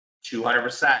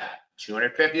 200%,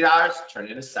 $250 turned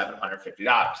into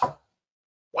 $750.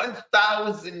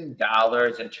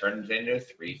 $1,000 and turned into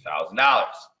 $3,000.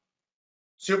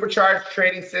 Supercharged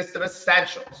trading system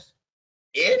essentials.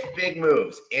 If big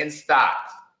moves in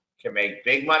stocks can make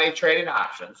big money trading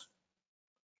options,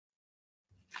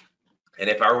 and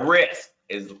if our risk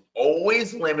is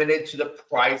always limited to the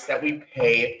price that we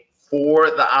pay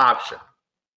for the option,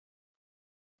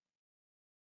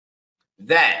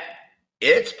 then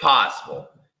it's possible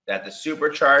that the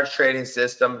supercharged trading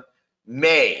system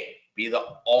may be the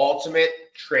ultimate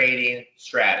trading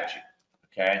strategy,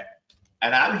 okay?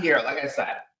 And I'm here, like I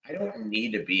said, I don't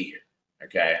need to be here,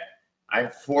 okay?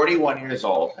 I'm 41 years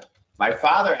old. My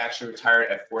father actually retired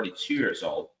at 42 years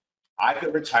old. I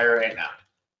could retire right now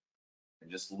and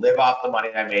just live off the money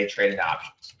I made trading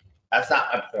options. That's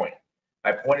not my point.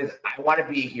 My point is I want to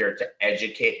be here to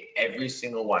educate every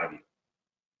single one of you.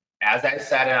 As I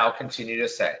said, and I'll continue to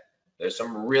say, there's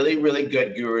some really, really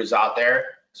good gurus out there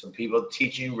some people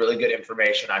teaching you really good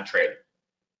information on trading.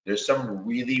 There's some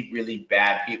really, really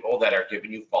bad people that are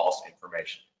giving you false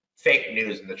information, fake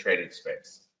news in the trading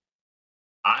space.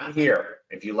 I'm here.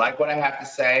 If you like what I have to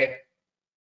say,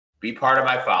 be part of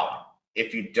my following.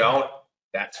 If you don't,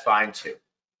 that's fine too.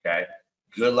 Okay.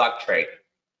 Good luck trading.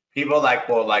 People like,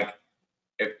 well, like,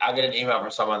 if I get an email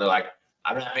from someone, they're like,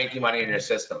 I'm not making money in your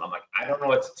system. I'm like, I don't know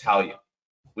what to tell you.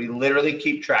 We literally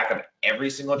keep track of every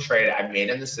single trade I've made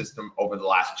in the system over the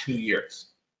last 2 years.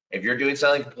 If you're doing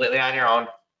something completely on your own,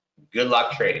 good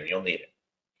luck trading. You'll need it.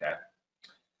 Okay.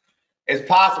 It's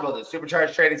possible that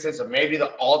supercharged trading system may be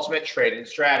the ultimate trading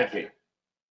strategy.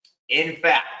 In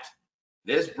fact,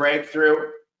 this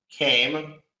breakthrough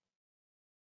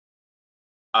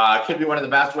could be one of the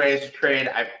best ways to trade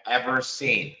I've ever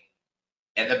seen.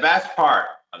 And the best part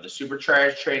of the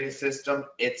supercharged trading system,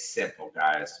 it's simple,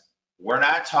 guys. We're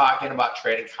not talking about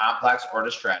trading complex order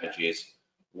strategies.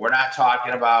 We're not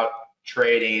talking about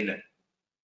trading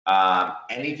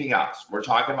anything else. We're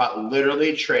talking about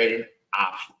literally trading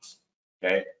options,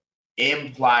 okay?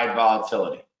 Implied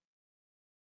volatility,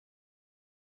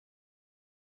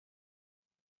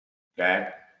 okay?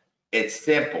 It's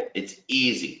simple, it's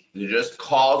easy. They're just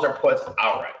calls or puts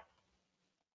outright.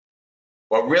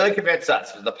 What really convinced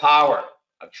us is the power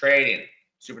of trading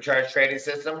supercharged trading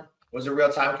system was a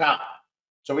real-time count.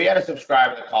 So we had a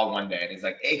subscriber that called one day and he's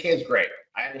like, AK is great.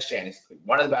 I understand. He's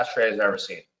one of the best traders I've ever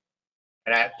seen.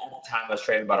 And at the time I was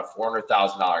trading about a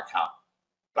 $400,000 account.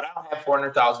 But I don't have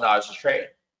 $400,000 to trade.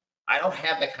 I don't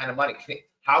have that kind of money.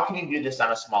 How can you do this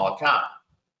on a small account?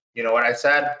 You know what I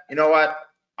said? You know what?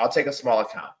 I'll take a small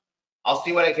account. I'll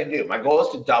see what I can do. My goal is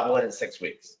to double it in 6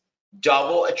 weeks.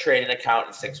 Double a trading account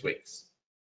in 6 weeks.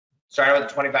 Started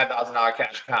with a $25,000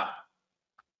 cash account.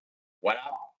 Went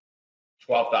up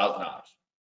 $12,000.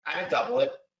 I didn't double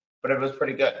it, but it was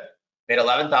pretty good. Made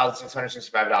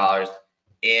 $11,665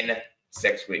 in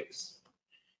 6 weeks.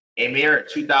 A mere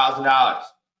 $2,000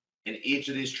 in each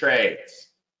of these trades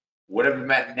would have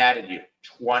netted you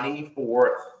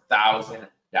 $24,000.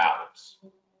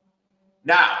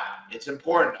 Now, it's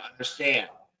important to understand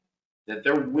that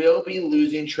there will be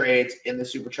losing trades in the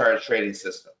supercharged trading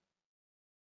system.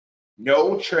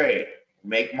 No trade will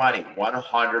make money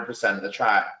 100% of the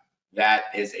time. That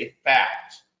is a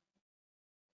fact.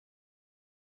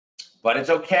 But it's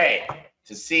okay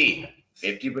to see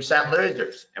 50%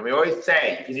 losers. And we always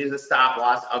say you can use a stop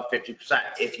loss of 50%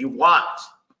 if you want,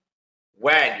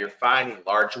 when you're finding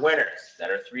large winners that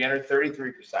are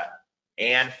 333%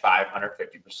 and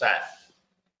 550%.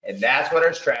 And that's what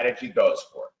our strategy goes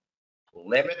for.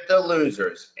 Limit the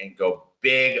losers and go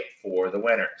big for the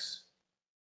winners.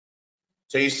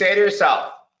 So you say to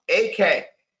yourself, AK,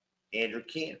 Andrew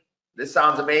Keene, this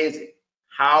sounds amazing.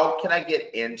 How can I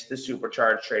get into the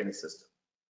supercharged trading system?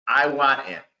 I want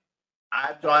in.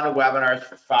 I've gone to webinars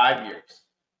for 5 years.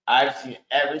 I've seen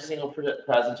every single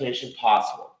presentation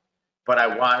possible, but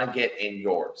I want to get in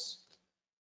yours.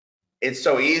 It's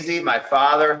so easy. My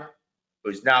father,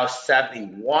 who's now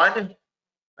 71,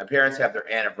 my parents have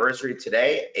their anniversary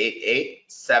today,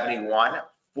 8/8/71.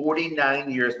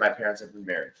 49 years my parents have been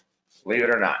married, believe it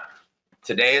or not.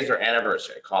 Today is their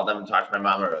anniversary. I called them and talked to my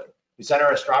mom earlier. We sent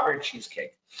her a strawberry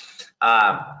cheesecake.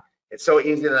 It's so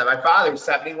easy that my father, who's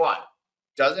 71,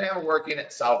 doesn't have a working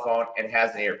cell phone and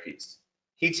has an earpiece.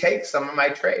 He takes some of my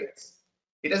trades.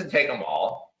 He doesn't take them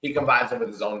all. He combines them with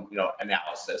his own,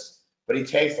 analysis, but he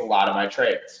takes a lot of my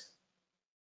trades.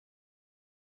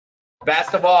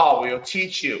 Best of all, we will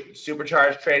teach you the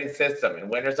supercharged trading system and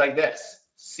winners like this.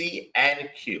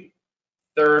 CNQ,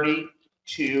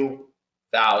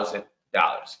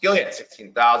 $32,000. Gillian,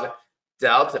 $16,000.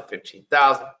 Delta,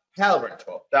 $15,000. Halliburton,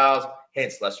 $12,000.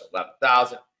 Haynes Lester,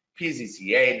 $11,000.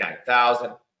 PZCA,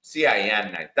 $9,000.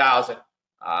 CIN, $9,000.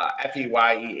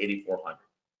 FEYE, $8,400.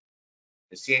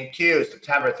 The CNQ,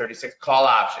 September 36 call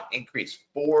option, increased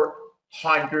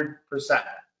 400%.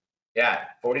 Yeah,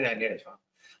 49 units.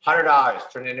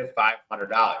 $100 turned into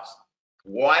 $500.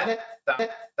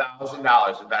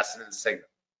 $1,000 invested in the signal.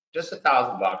 Just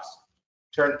 $1,000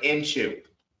 turned into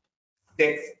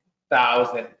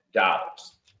 $6,000.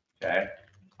 Okay.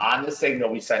 On the signal,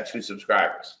 we sent 2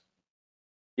 subscribers.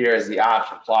 Here is the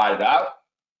option plotted out.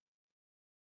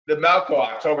 The Melco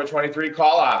October 23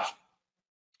 call option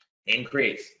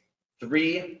increased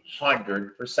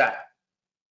 300%.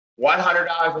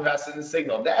 $100 invested in the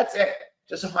signal. That's it.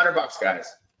 Just $100,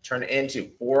 guys. Turn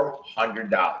into $400.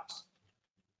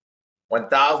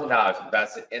 $1,000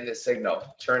 invested in the signal.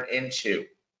 Turn into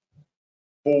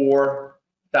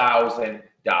 $4,000.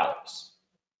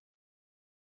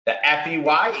 The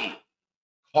FEYE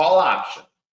call option.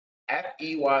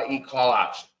 FEYE call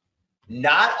option.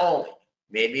 not only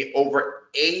made me over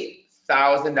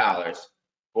 $8,000,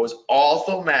 but was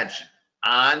also mentioned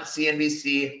on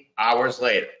CNBC hours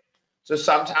later. So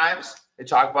sometimes they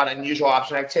talk about unusual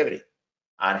option activity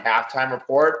on halftime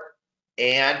report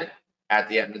and at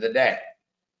the end of the day.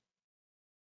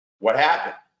 What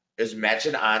happened? It was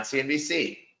mentioned on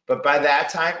CNBC, but by that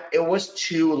time it was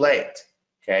too late.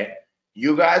 Okay,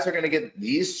 you guys are going to get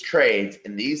these trades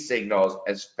and these signals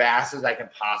as fast as I can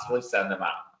possibly send them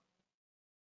out.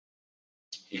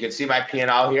 You can see my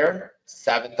P&L here,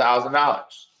 $7,000.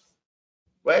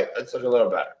 Wait, let's look a little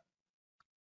better.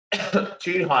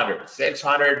 200,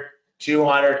 600,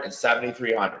 200, and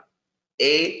 7,300.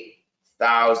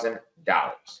 $8,000.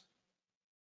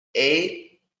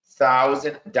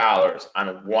 $8,000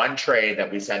 on one trade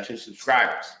that we sent to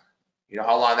subscribers. You know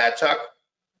how long that took?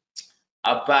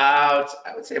 I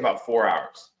would say about 4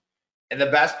 hours. And the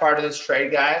best part of this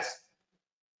trade, guys,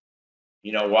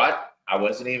 you know what? I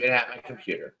wasn't even at my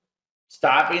computer.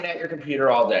 Stop being at your computer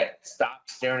all day. Stop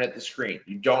staring at the screen.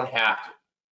 You don't have to.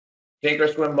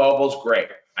 Thinkorswim Mobile is great.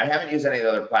 I haven't used any of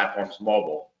the other platforms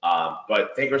mobile,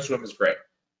 but Thinkorswim is great.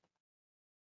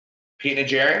 Pete and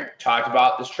Jerry talked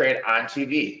about this trade on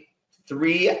TV.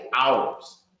 3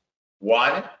 hours.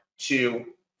 1, 2,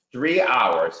 3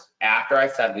 hours after I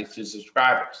sent these to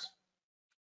subscribers.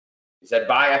 He said,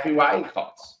 buy FEYE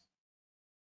calls.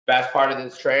 Best part of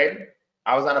this trade,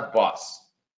 I was on a bus.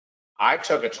 I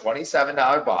took a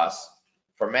 $27 bus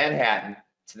from Manhattan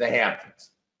to the Hamptons.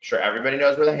 I'm sure everybody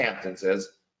knows where the Hamptons is.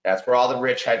 That's where all the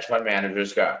rich hedge fund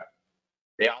managers go.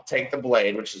 They all take the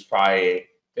Blade, which is probably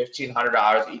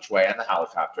 $1,500 each way on the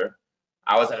helicopter.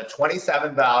 I was on a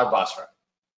 $27 bus ride.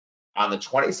 On the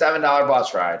 $27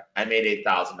 bus ride, I made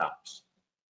 $8,000.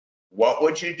 What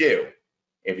would you do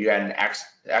if you had an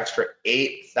extra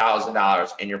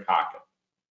 $8,000 in your pocket?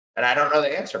 And I don't know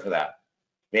the answer for that.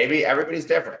 Maybe everybody's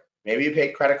different. Maybe you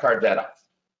pay credit card debt off.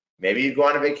 Maybe you go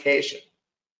on a vacation.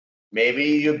 Maybe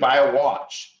you buy a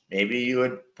watch. Maybe you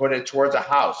would put it towards a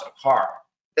house, a car.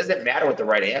 It doesn't matter what the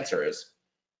right answer is.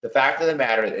 The fact of the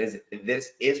matter is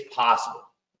this is possible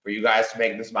for you guys to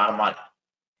make this amount of money,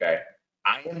 okay?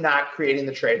 I am not creating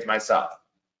the trades myself.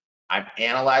 I'm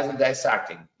analyzing and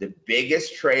dissecting the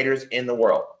biggest traders in the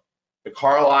world, the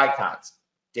Carl Icahns,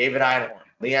 David Einhorn,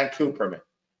 Leon Cooperman,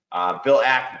 Bill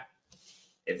Ackman.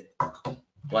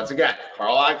 Once again,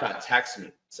 Carl Icahn texted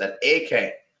me, said,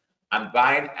 AK, I'm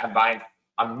buying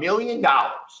 $1 million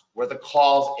worth of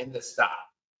calls in the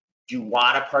stock. Do you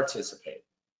want to participate?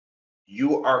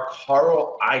 You are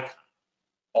Carl Icahn,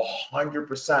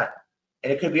 100%.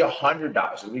 And it could be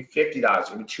 $100, it could be $50, it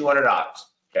could be $200,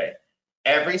 okay?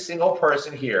 Every single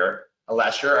person here,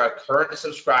 unless you're a current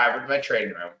subscriber to my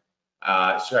trading room,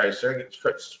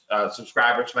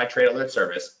 subscriber to my Trade Alert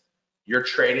service, you're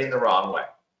trading the wrong way.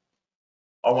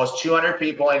 Almost 200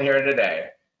 people in here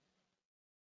today.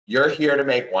 You're here to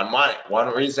make one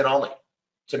reason only,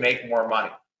 to make more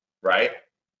money, right?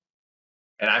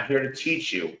 And I'm here to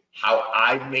teach you how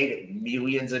I've made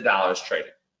millions of dollars trading.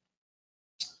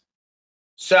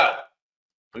 So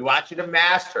we want you to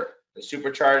master the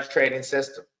supercharged trading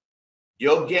system.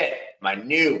 You'll get my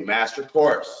new master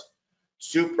course,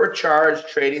 Supercharged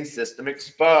Trading System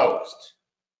Exposed.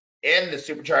 In the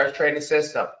supercharged trading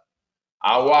system,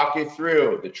 I'll walk you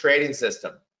through the trading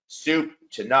system, soup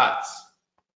to nuts.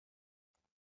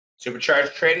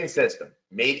 Supercharged trading system,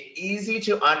 made easy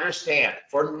to understand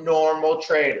for normal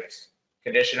traders.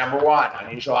 Condition number 1,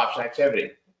 unusual option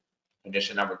activity.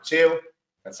 Condition number 2,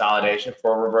 consolidation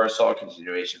for reversal or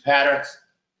continuation patterns.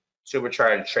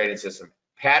 Supercharged trading system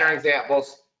pattern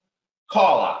examples,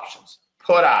 call options,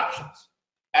 put options,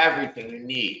 everything you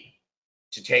need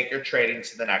to take your trading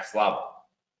to the next level.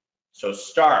 So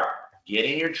start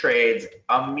getting your trades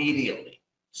immediately,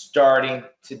 starting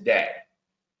today.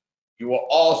 You will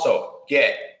also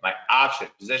get my option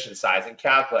position sizing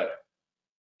calculator,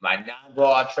 my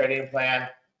non-blowout trading plan,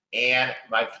 and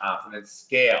my confidence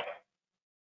scale.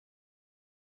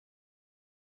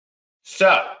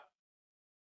 So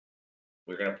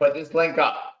we're going to put this link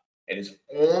up. It is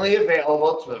only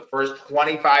available to the first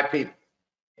 25 people.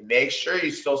 And make sure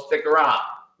you still stick around.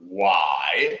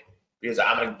 Why? Because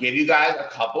I'm going to give you guys a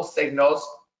couple signals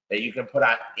that you can put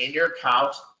on in your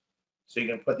account so you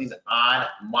can put these on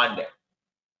Monday.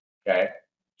 Okay?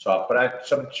 So I'll put on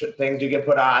some things you can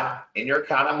put on in your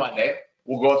account on Monday.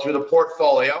 We'll go through the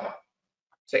portfolio.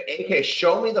 Say, AK,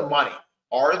 show me the money.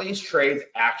 Are these trades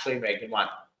actually making money?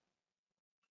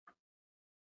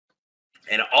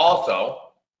 And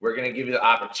also, we're going to give you the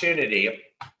opportunity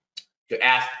to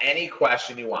ask any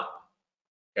question you want.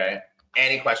 Okay?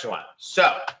 Any question you want.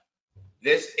 So,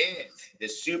 This is the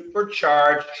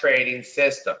supercharged trading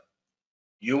system.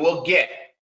 You will get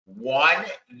 1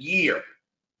 year,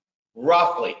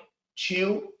 roughly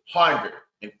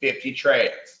 250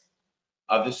 trades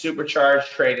of the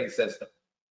supercharged trading system.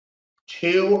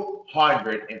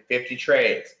 250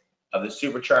 trades of the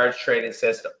supercharged trading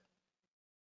system.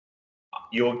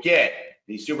 You will get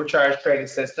the supercharged trading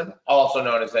system, also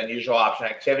known as unusual option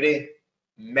activity,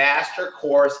 master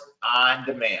course on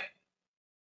demand,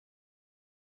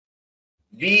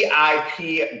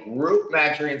 VIP group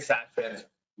mentoring sessions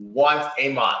once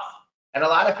a month. And a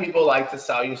lot of people like to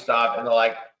sell you stuff and they're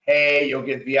like, hey, you'll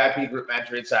get VIP group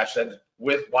mentoring sessions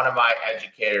with one of my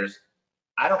educators.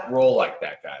 I don't roll like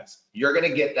that, guys. You're going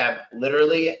to get them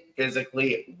literally,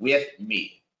 physically with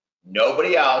me.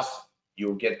 Nobody else.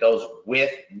 You'll get those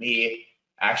with me.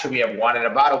 Actually, we have one in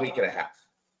about a week and a half.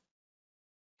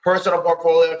 Personal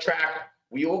portfolio tracker.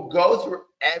 We will go through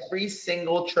every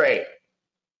single trade.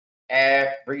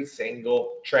 Every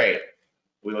single trade.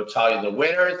 We will tell you the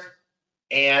winners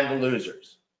and the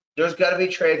losers. There's going to be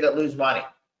trades that lose money.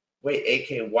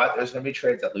 Wait, AK, what? There's going to be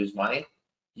trades that lose money?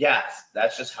 Yes,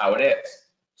 that's just how it is.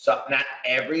 So not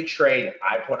every trade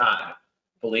I put on,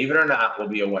 believe it or not, will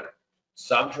be a winner.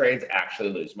 Some trades actually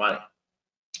lose money.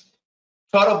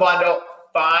 Total bundle,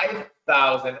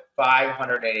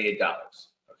 $5,588,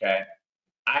 okay?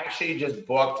 I actually just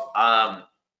booked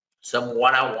some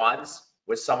one-on-ones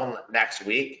with someone next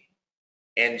week,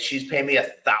 and she's paying me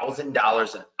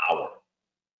 $1,000 an hour.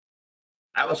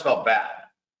 I almost felt bad.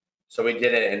 So we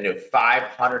did it into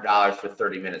 $500 for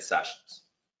 30-minute sessions,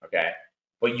 okay?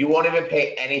 But you won't even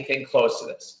pay anything close to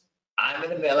this. I'm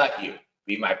gonna let you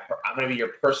be I'm gonna be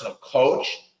your personal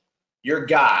coach, your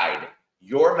guide,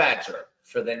 your mentor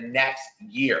for the next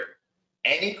year.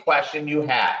 Any question you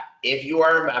have, if you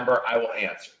are a member, I will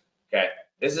answer, okay?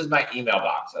 This is my email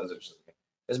box. This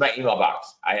is my email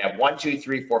box. I have 5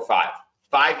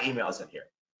 emails in here.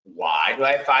 Why do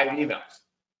I have 5 emails?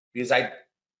 Because I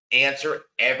answer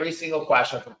every single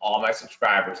question from all my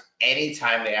subscribers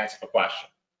anytime they ask a question,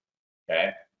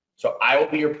 okay? So I will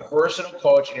be your personal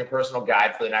coach and your personal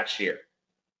guide for the next year.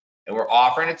 And we're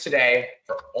offering it today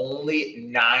for only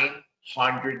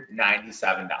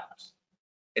 $997.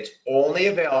 It's only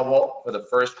available for the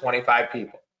first 25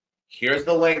 people. Here's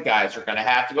the link, guys. You're gonna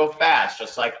have to go fast,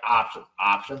 just like options.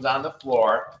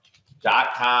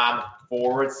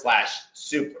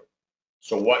 optionsonthefloor.com/super.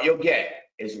 So what you'll get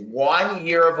is 1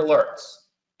 year of alerts,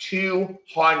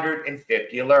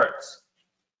 250 alerts.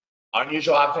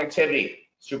 Unusual option activity,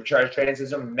 supercharged trading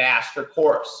system master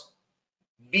course.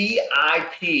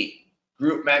 VIP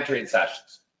group mentoring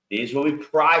sessions. These will be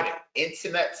private,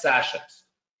 intimate sessions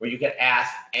where you can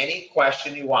ask any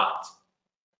question you want.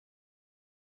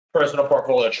 Personal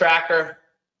portfolio tracker,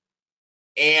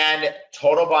 and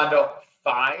total bundle,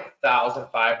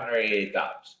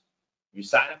 $5,588. You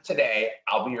sign up today,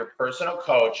 I'll be your personal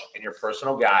coach and your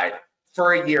personal guide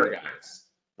for a year, guys.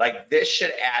 Like, this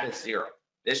should add a zero.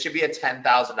 This should be a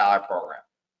 $10,000 program.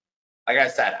 Like I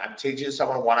said, I'm teaching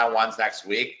someone one-on-ones next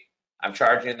week. I'm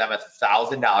charging them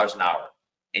 $1,000 an hour.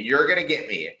 And you're gonna get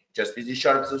me, just because you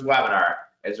showed up to this webinar,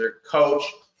 as your coach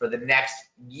for the next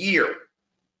year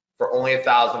for only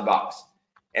 $1,000.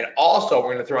 And also,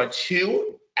 we're gonna throw in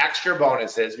 2 extra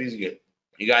bonuses because you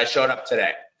guys showed up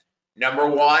today. Number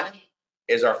 1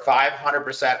 is our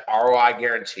 500% ROI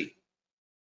guarantee.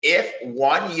 If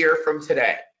 1 year from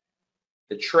today,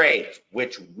 the trades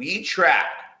which we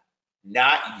track,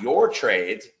 not your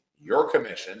trades, your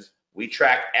commissions, we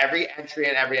track every entry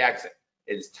and every exit.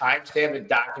 It is timestamped and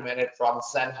documented from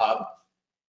Send Hub.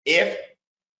 If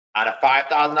on a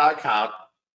 $5,000 account,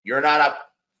 you're not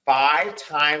up 5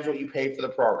 times what you paid for the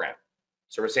program.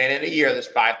 So we're saying in a year, this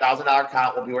 $5,000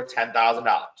 account will be worth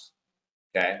 $10,000,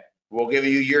 okay? We'll give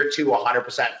you year 2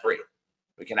 100% free.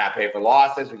 We cannot pay for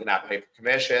losses. We cannot pay for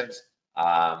commissions.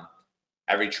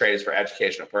 Every trade is for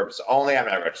educational purposes only. I'm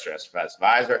not a registered investment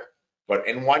advisor. But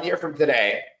in 1 year from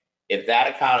today, if that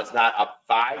account is not up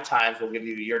 5 times, we'll give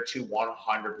you year 2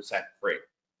 100% free.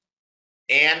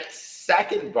 And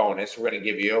second bonus we're going to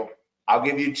give you, I'll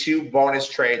give you 2 bonus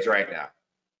trades right now.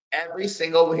 Every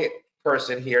single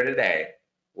person here today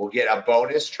will get a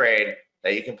bonus trade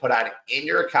that you can put on in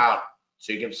your account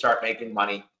so you can start making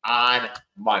money on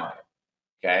Monday,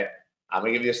 okay? I'm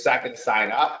going to give you a second to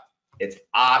sign up. It's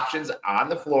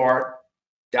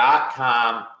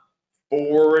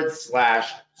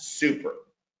optionsonthefloor.com/super.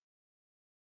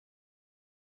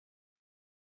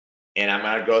 And I'm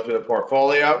going to go through the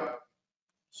portfolio.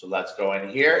 So let's go in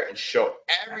here and show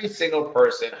every single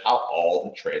person how all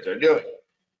the trades are doing.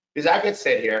 Because I could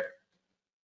sit here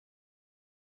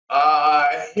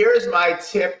Here's my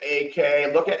tip,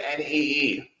 AK. Look at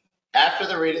NEE. After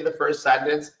the reading the first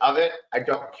sentence of it, I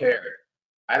don't care.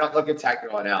 I don't look at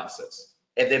technical analysis.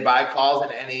 If they buy calls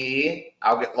in NEE,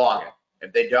 I'll get long it.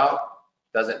 If they don't,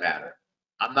 doesn't matter.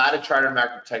 I'm not a chartered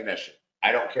market technician.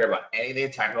 I don't care about anything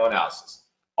in technical analysis.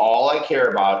 All I care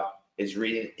about is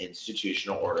reading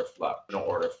institutional order flow.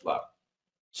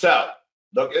 So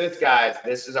look at this, guys.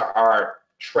 This is our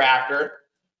tracker.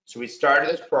 So we started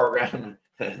this program.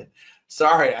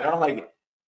 Sorry, I don't like,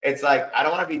 it's like, I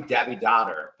don't want to be Debbie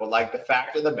Downer, but like the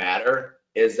fact of the matter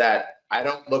is that I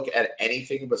don't look at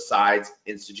anything besides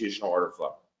institutional order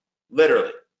flow.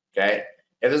 Literally, okay?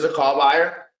 If there's a call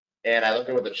buyer and I look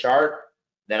at with the chart,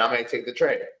 then I'm going to take the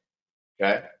trade,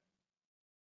 okay?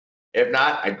 If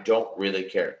not, I don't really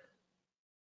care.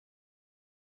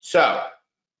 So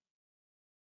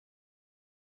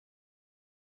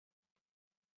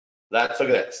let's look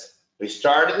at this. We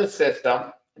started the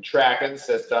system, tracking the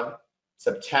system,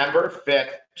 September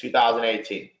 5th,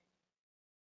 2018.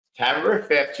 September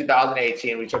 5th,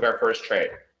 2018, we took our first trade.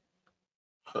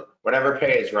 Whatever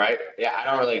pays, right? Yeah, I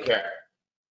don't really care.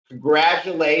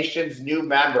 Congratulations, new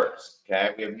members.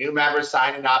 Okay, we have new members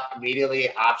signing up immediately.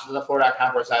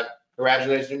 Optionsonthefloor.com/.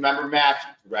 Congratulations, new member Matthew.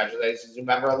 Congratulations, new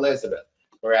member Elizabeth.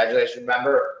 Congratulations, new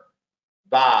member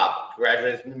Bob.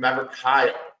 Congratulations, new member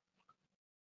Kyle.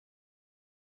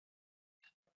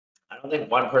 I don't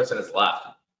think one person is left.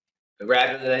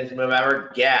 Congratulations, new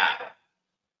member Gab.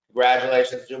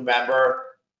 Congratulations, new member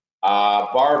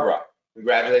Barbara.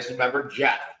 Congratulations, member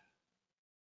Jeff.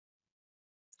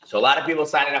 So a lot of people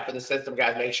signing up for the system,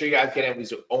 guys. Make sure you guys get in. We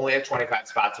only have 25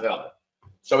 spots available.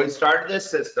 So we started this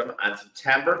system on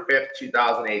September 5th,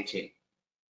 2018.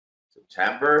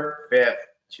 September 5th,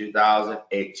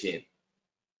 2018.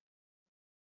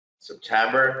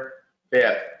 September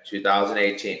 5th,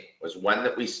 2018 was when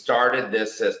that we started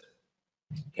this system.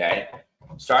 Okay,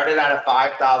 started on a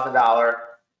 $5,000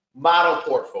 model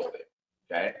portfolio.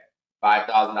 Okay,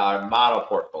 $5,000 model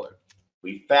portfolio.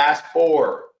 We fast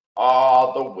forward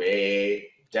all the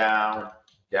way down,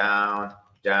 down,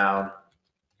 down.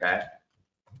 Okay,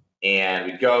 and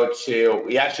we go to,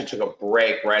 we actually took a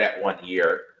break right at 1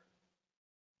 year.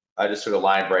 I just took a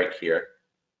line break here.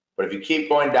 But if you keep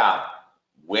going down,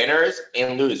 winners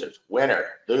and losers. Winner,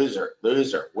 loser,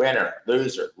 loser, winner,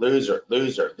 loser, loser,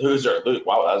 loser, loser, loser.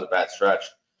 Wow, that was a bad stretch.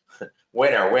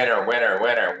 Winner, winner, winner,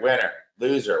 winner, winner,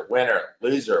 loser, winner,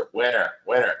 loser, winner,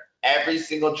 winner. Every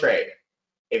single trade.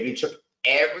 If you took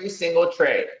every single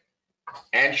trade,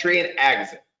 entry and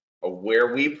exit of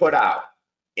where we put out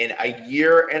in a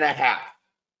year and a half,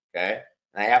 okay?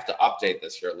 And I have to update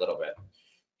this here a little bit.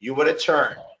 You would have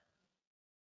turned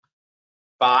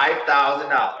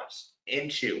 $5,000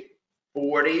 into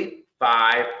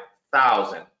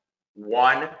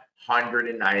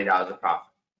 $45,190 of profit.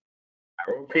 I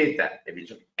will repeat that. If you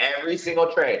took every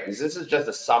single trade, because this is just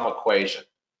a sum equation,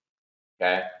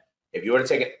 okay? If you would have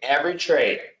taken every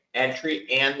trade,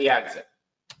 entry and the exit,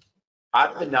 how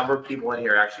did the number of people in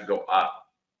here actually go up?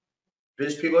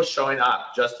 There's people showing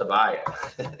up just to buy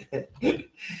it.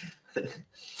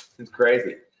 It's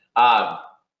crazy.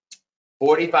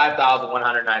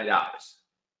 $45,190.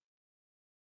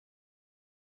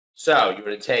 So you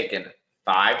would have taken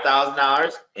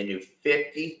 $5,000 into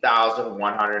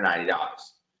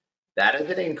 $50,190. That is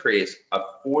an increase of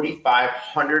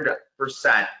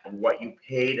 4,500% of what you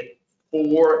paid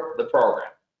for the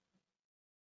program.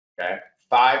 Okay,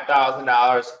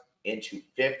 $5,000 into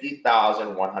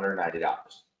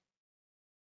 $50,190.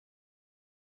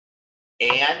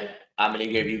 And I'm going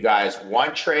to give you guys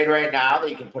one trade right now that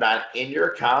you can put on in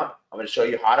your account. I'm going to show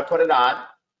you how to put it on.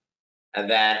 And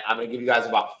then I'm going to give you guys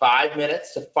about 5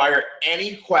 minutes to fire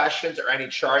any questions or any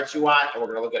charts you want. And we're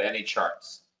going to look at any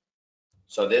charts.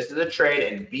 So this is a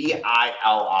trade in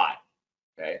BILI.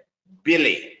 Okay,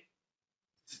 Billy.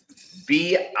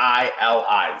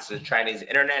 BILI. This is a Chinese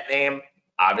internet name.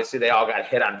 Obviously, they all got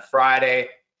hit on Friday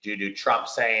due to Trump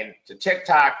saying to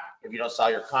TikTok, if you don't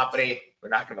sell your company, we're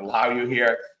not going to allow you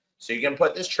here. So you can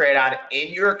put this trade on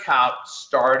in your account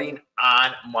starting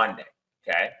on Monday,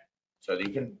 okay? So that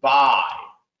you can buy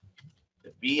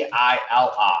the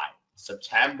BILI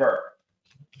September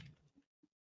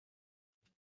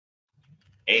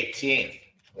 18th,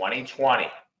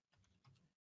 2020.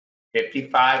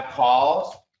 55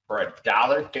 calls for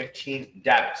 $1.15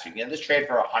 debit. So you can get this trade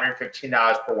for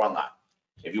 $115 per one lot.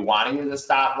 If you want to use a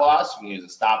stop loss, you can use a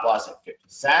stop loss at 50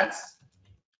 cents.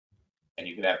 And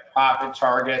you can have profit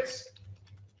targets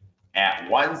at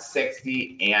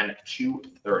 160 and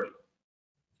 230.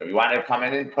 So if you want to come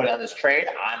in and put on this trade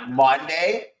on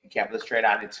Monday, you can't put this trade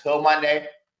on until Monday.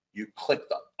 You click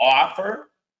the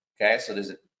offer, Okay, so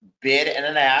there's a bid and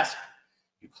an ask.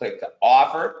 You click the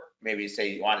offer. Maybe you say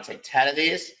you want to take 10 of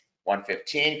these,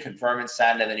 115, confirm and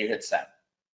send, and then you hit send.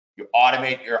 You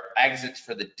automate your exits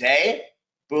for the day.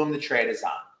 Boom, the trade is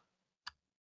on.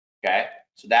 Okay,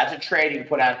 so that's a trade you can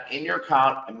put on in your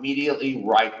account immediately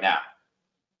right now.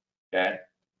 Okay,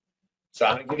 so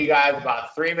I'm going to give you guys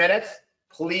about 3 minutes.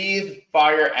 Please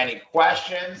fire any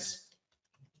questions.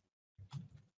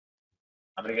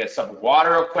 I'm going to get some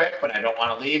water real quick, but I don't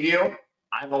want to leave you.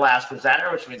 I'm the last presenter,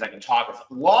 which means I can talk as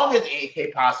long as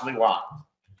AK possibly want.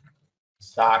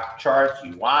 Stock charts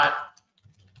you want,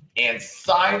 and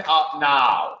sign up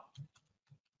now.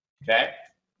 Okay,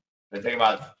 I'm going to take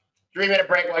about a 3-minute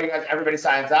break while everybody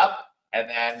signs up, and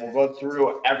then we'll go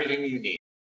through everything you need.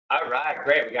 All right,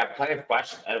 great. We got plenty of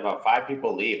questions. I had about 5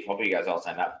 people leave. Hopefully you guys all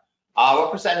signed up.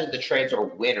 What percentage of the trades are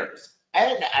winners?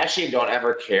 I actually don't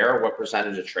ever care what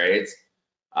percentage of trades.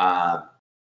 I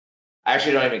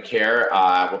actually don't even care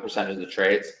what percentage of the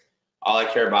trades. All I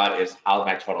care about is how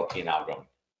my total P&L going.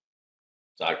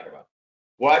 That's all I care about.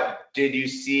 What did you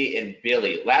see in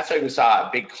Billy? Last week we saw a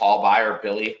big call buyer,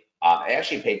 Billy. I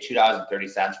actually paid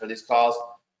 $2.30 for these calls.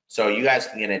 So you guys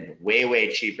can get in way, way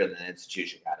cheaper than the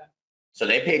institution got in. So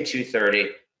they paid $2.30.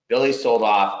 Billy sold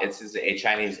off. It's a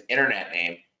Chinese internet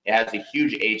name. It has a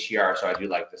huge ATR, so I do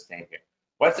like this name here.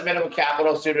 What's the minimum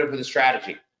capital suited for the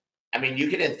strategy? I mean, you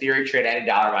can, in theory, trade any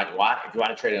dollar amount you want. If you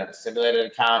want to trade it on a simulated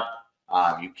account,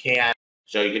 you can.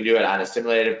 So you can do it on a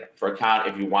simulated account.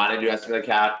 If you want to do a simulated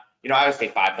account, you know, I always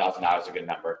think $5,000 is a good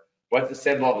number. What's the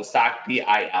symbol of the stock?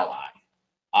 BILI.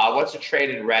 What's the trade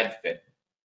in Redfin?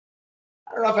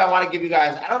 I don't know if I want to give you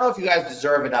guys, I don't know if you guys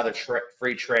deserve another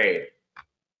free trade.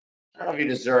 I don't know if you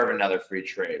deserve another free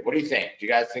trade. What do you think? Do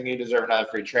you guys think you deserve another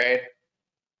free trade?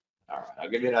 All right, I'll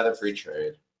give you another free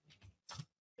trade.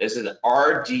 This is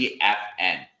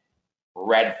RDFN,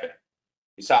 Redfin.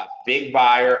 You saw a big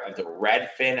buyer of the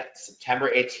Redfin September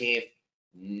 18th,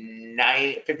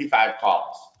 955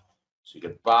 calls. So you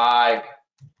could buy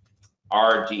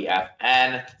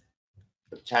RDFN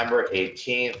September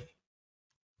 18th,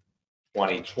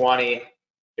 2020,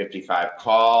 55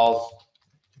 calls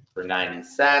for 90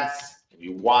 cents. If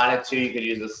you wanted to, you could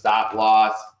use a stop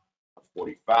loss of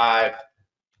 45.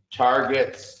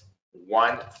 Targets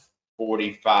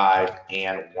 145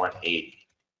 and 180.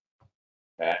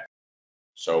 Okay,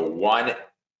 so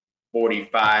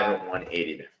 145 and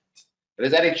 180. If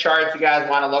there's any charts you guys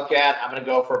want to look at, I'm going to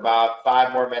go for about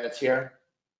 5 more minutes here.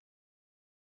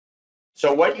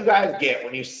 So what you guys get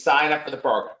when you sign up for the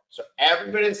program, so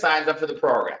everybody that signs up for the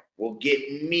program will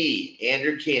get me,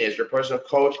 Andrew Keene, as your personal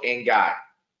coach and guide.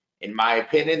 In my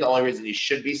opinion, the only reason you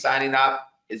should be signing up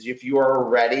is if you are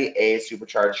already a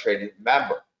Supercharged Trading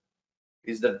member.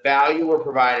 Because the value we're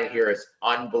providing here is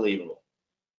unbelievable.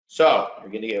 So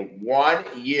you're going to get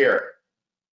 1 year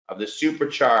of the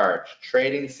Supercharged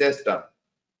Trading System,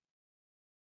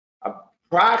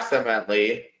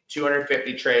 approximately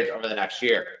 250 trades over the next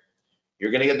year.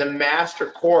 You're going to get the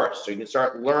master course, so you can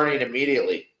start learning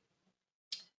immediately.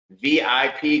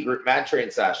 VIP group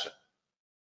mentoring session,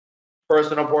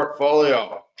 personal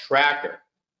portfolio tracker,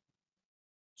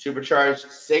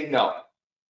 Supercharged signal,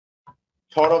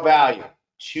 total value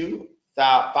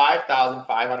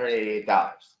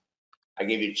 $5,588. I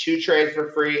gave you 2 trades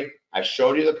for free. I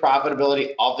showed you the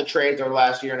profitability of the trades over the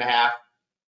last year and a half.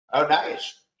 Oh,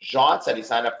 nice. Jean said he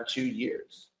signed up for 2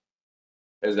 years.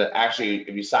 There's actually,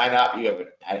 if you sign up, you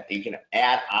can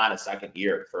add on a second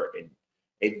year for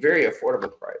a very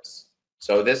affordable price.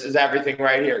 So this is everything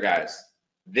right here, guys.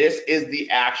 This is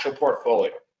the actual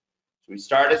portfolio. So we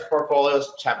started this portfolio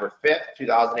September 5th,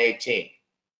 2018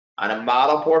 on a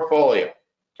model portfolio,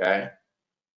 okay?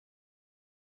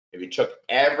 If you took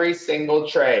every single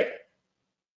trade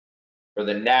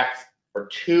for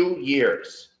 2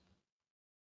 years,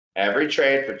 every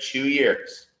trade for 2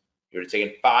 years, you would have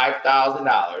taken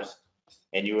 $5,000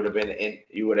 and you would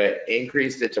have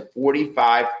increased it to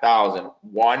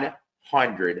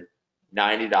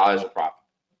 $45,190 of profit.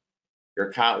 Your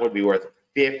account would be worth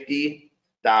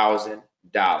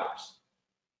 $50,000.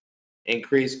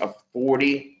 Increase of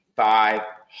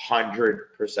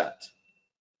 4,500%.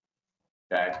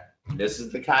 Okay, this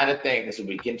is the kind of thing that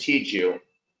we can teach you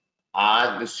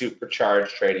on the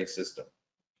Supercharged Trading System.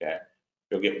 Okay,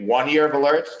 you'll get 1 year of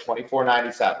alerts,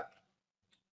 $24.97.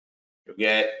 You'll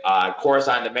get course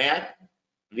on demand,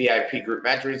 VIP group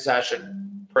mentoring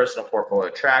session, personal portfolio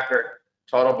tracker,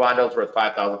 total bundles worth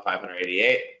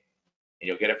 $5,588, and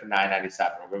you'll get it for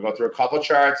 $9.97. We're gonna go through a couple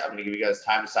charts. I'm gonna give you guys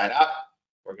time to sign up.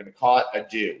 We're gonna call it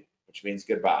adieu, which means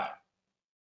goodbye.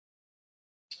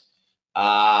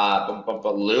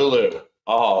 Lulu.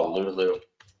 Oh, Lulu.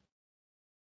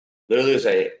 Lulu's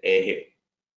it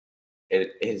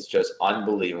is just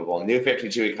unbelievable. New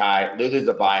 52-week high. Lulu's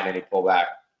a buy in any pullback.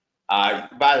 You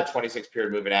can buy the 26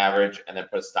 period moving average and then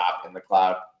put a stop in the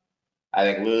cloud. I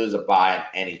think Lulu's a buy in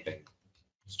anything.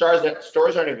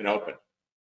 Stores aren't even open.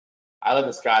 I live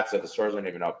in Scottsdale. The stores aren't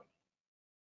even open.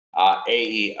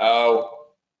 AEO.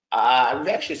 We've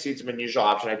actually seen some unusual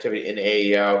option activity in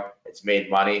AEO. It's made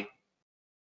money.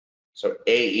 So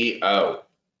AEO.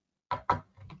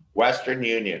 Western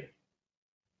Union.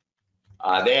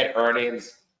 They had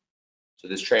earnings. So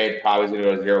this trade probably is going to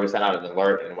go to zero. We sent out an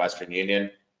alert in Western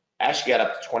Union. Actually got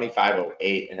up to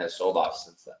 25.08 and has sold off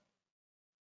since then.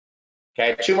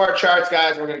 Okay, 2 more charts,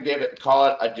 guys. We're going to call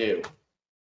it a do.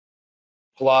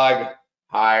 Plug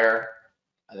higher.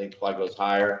 I think plug goes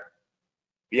higher.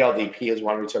 BLDP is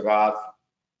one we took off.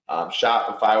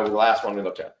 Shopify was the last one we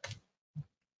looked at.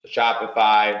 So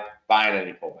Shopify, buying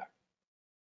any pullback.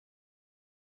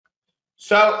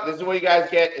 So this is what you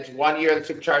guys get. It's 1 year of the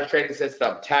Supercharged Trading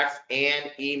System, text and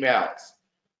emails.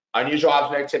 Unusual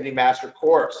Option Activity Master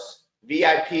Course,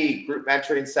 VIP group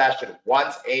mentoring session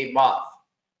once a month,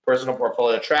 personal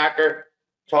portfolio tracker,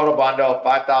 total bundle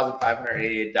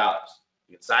 $5,588.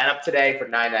 You can sign up today for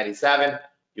 $9.97.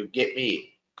 You'll get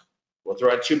me. We'll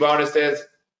throw in 2 bonuses.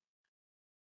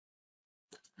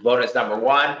 Bonus number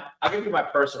 1, I'll give you my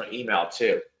personal email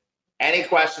too. Any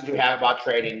questions you have about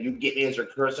trading, you get me as your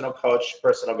personal coach,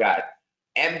 personal guide.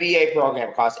 MBA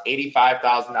program costs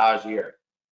 $85,000 a year.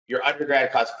 Your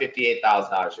undergrad costs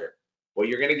 $58,000 a year. Well,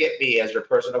 you're going to get me as your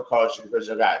personal coach and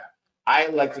personal guide. I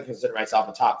like to consider myself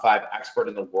a top 5 expert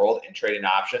in the world in trading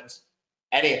options.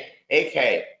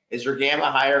 AK, is your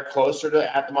gamma higher, closer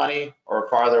to at the money, or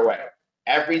farther away?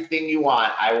 Everything you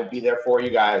want, I will be there for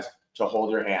you guys to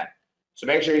hold your hand. So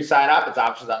make sure you sign up. It's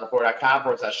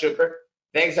optionsonthefloor.com/super.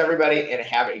 Thanks, everybody, and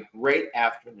have a great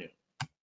afternoon.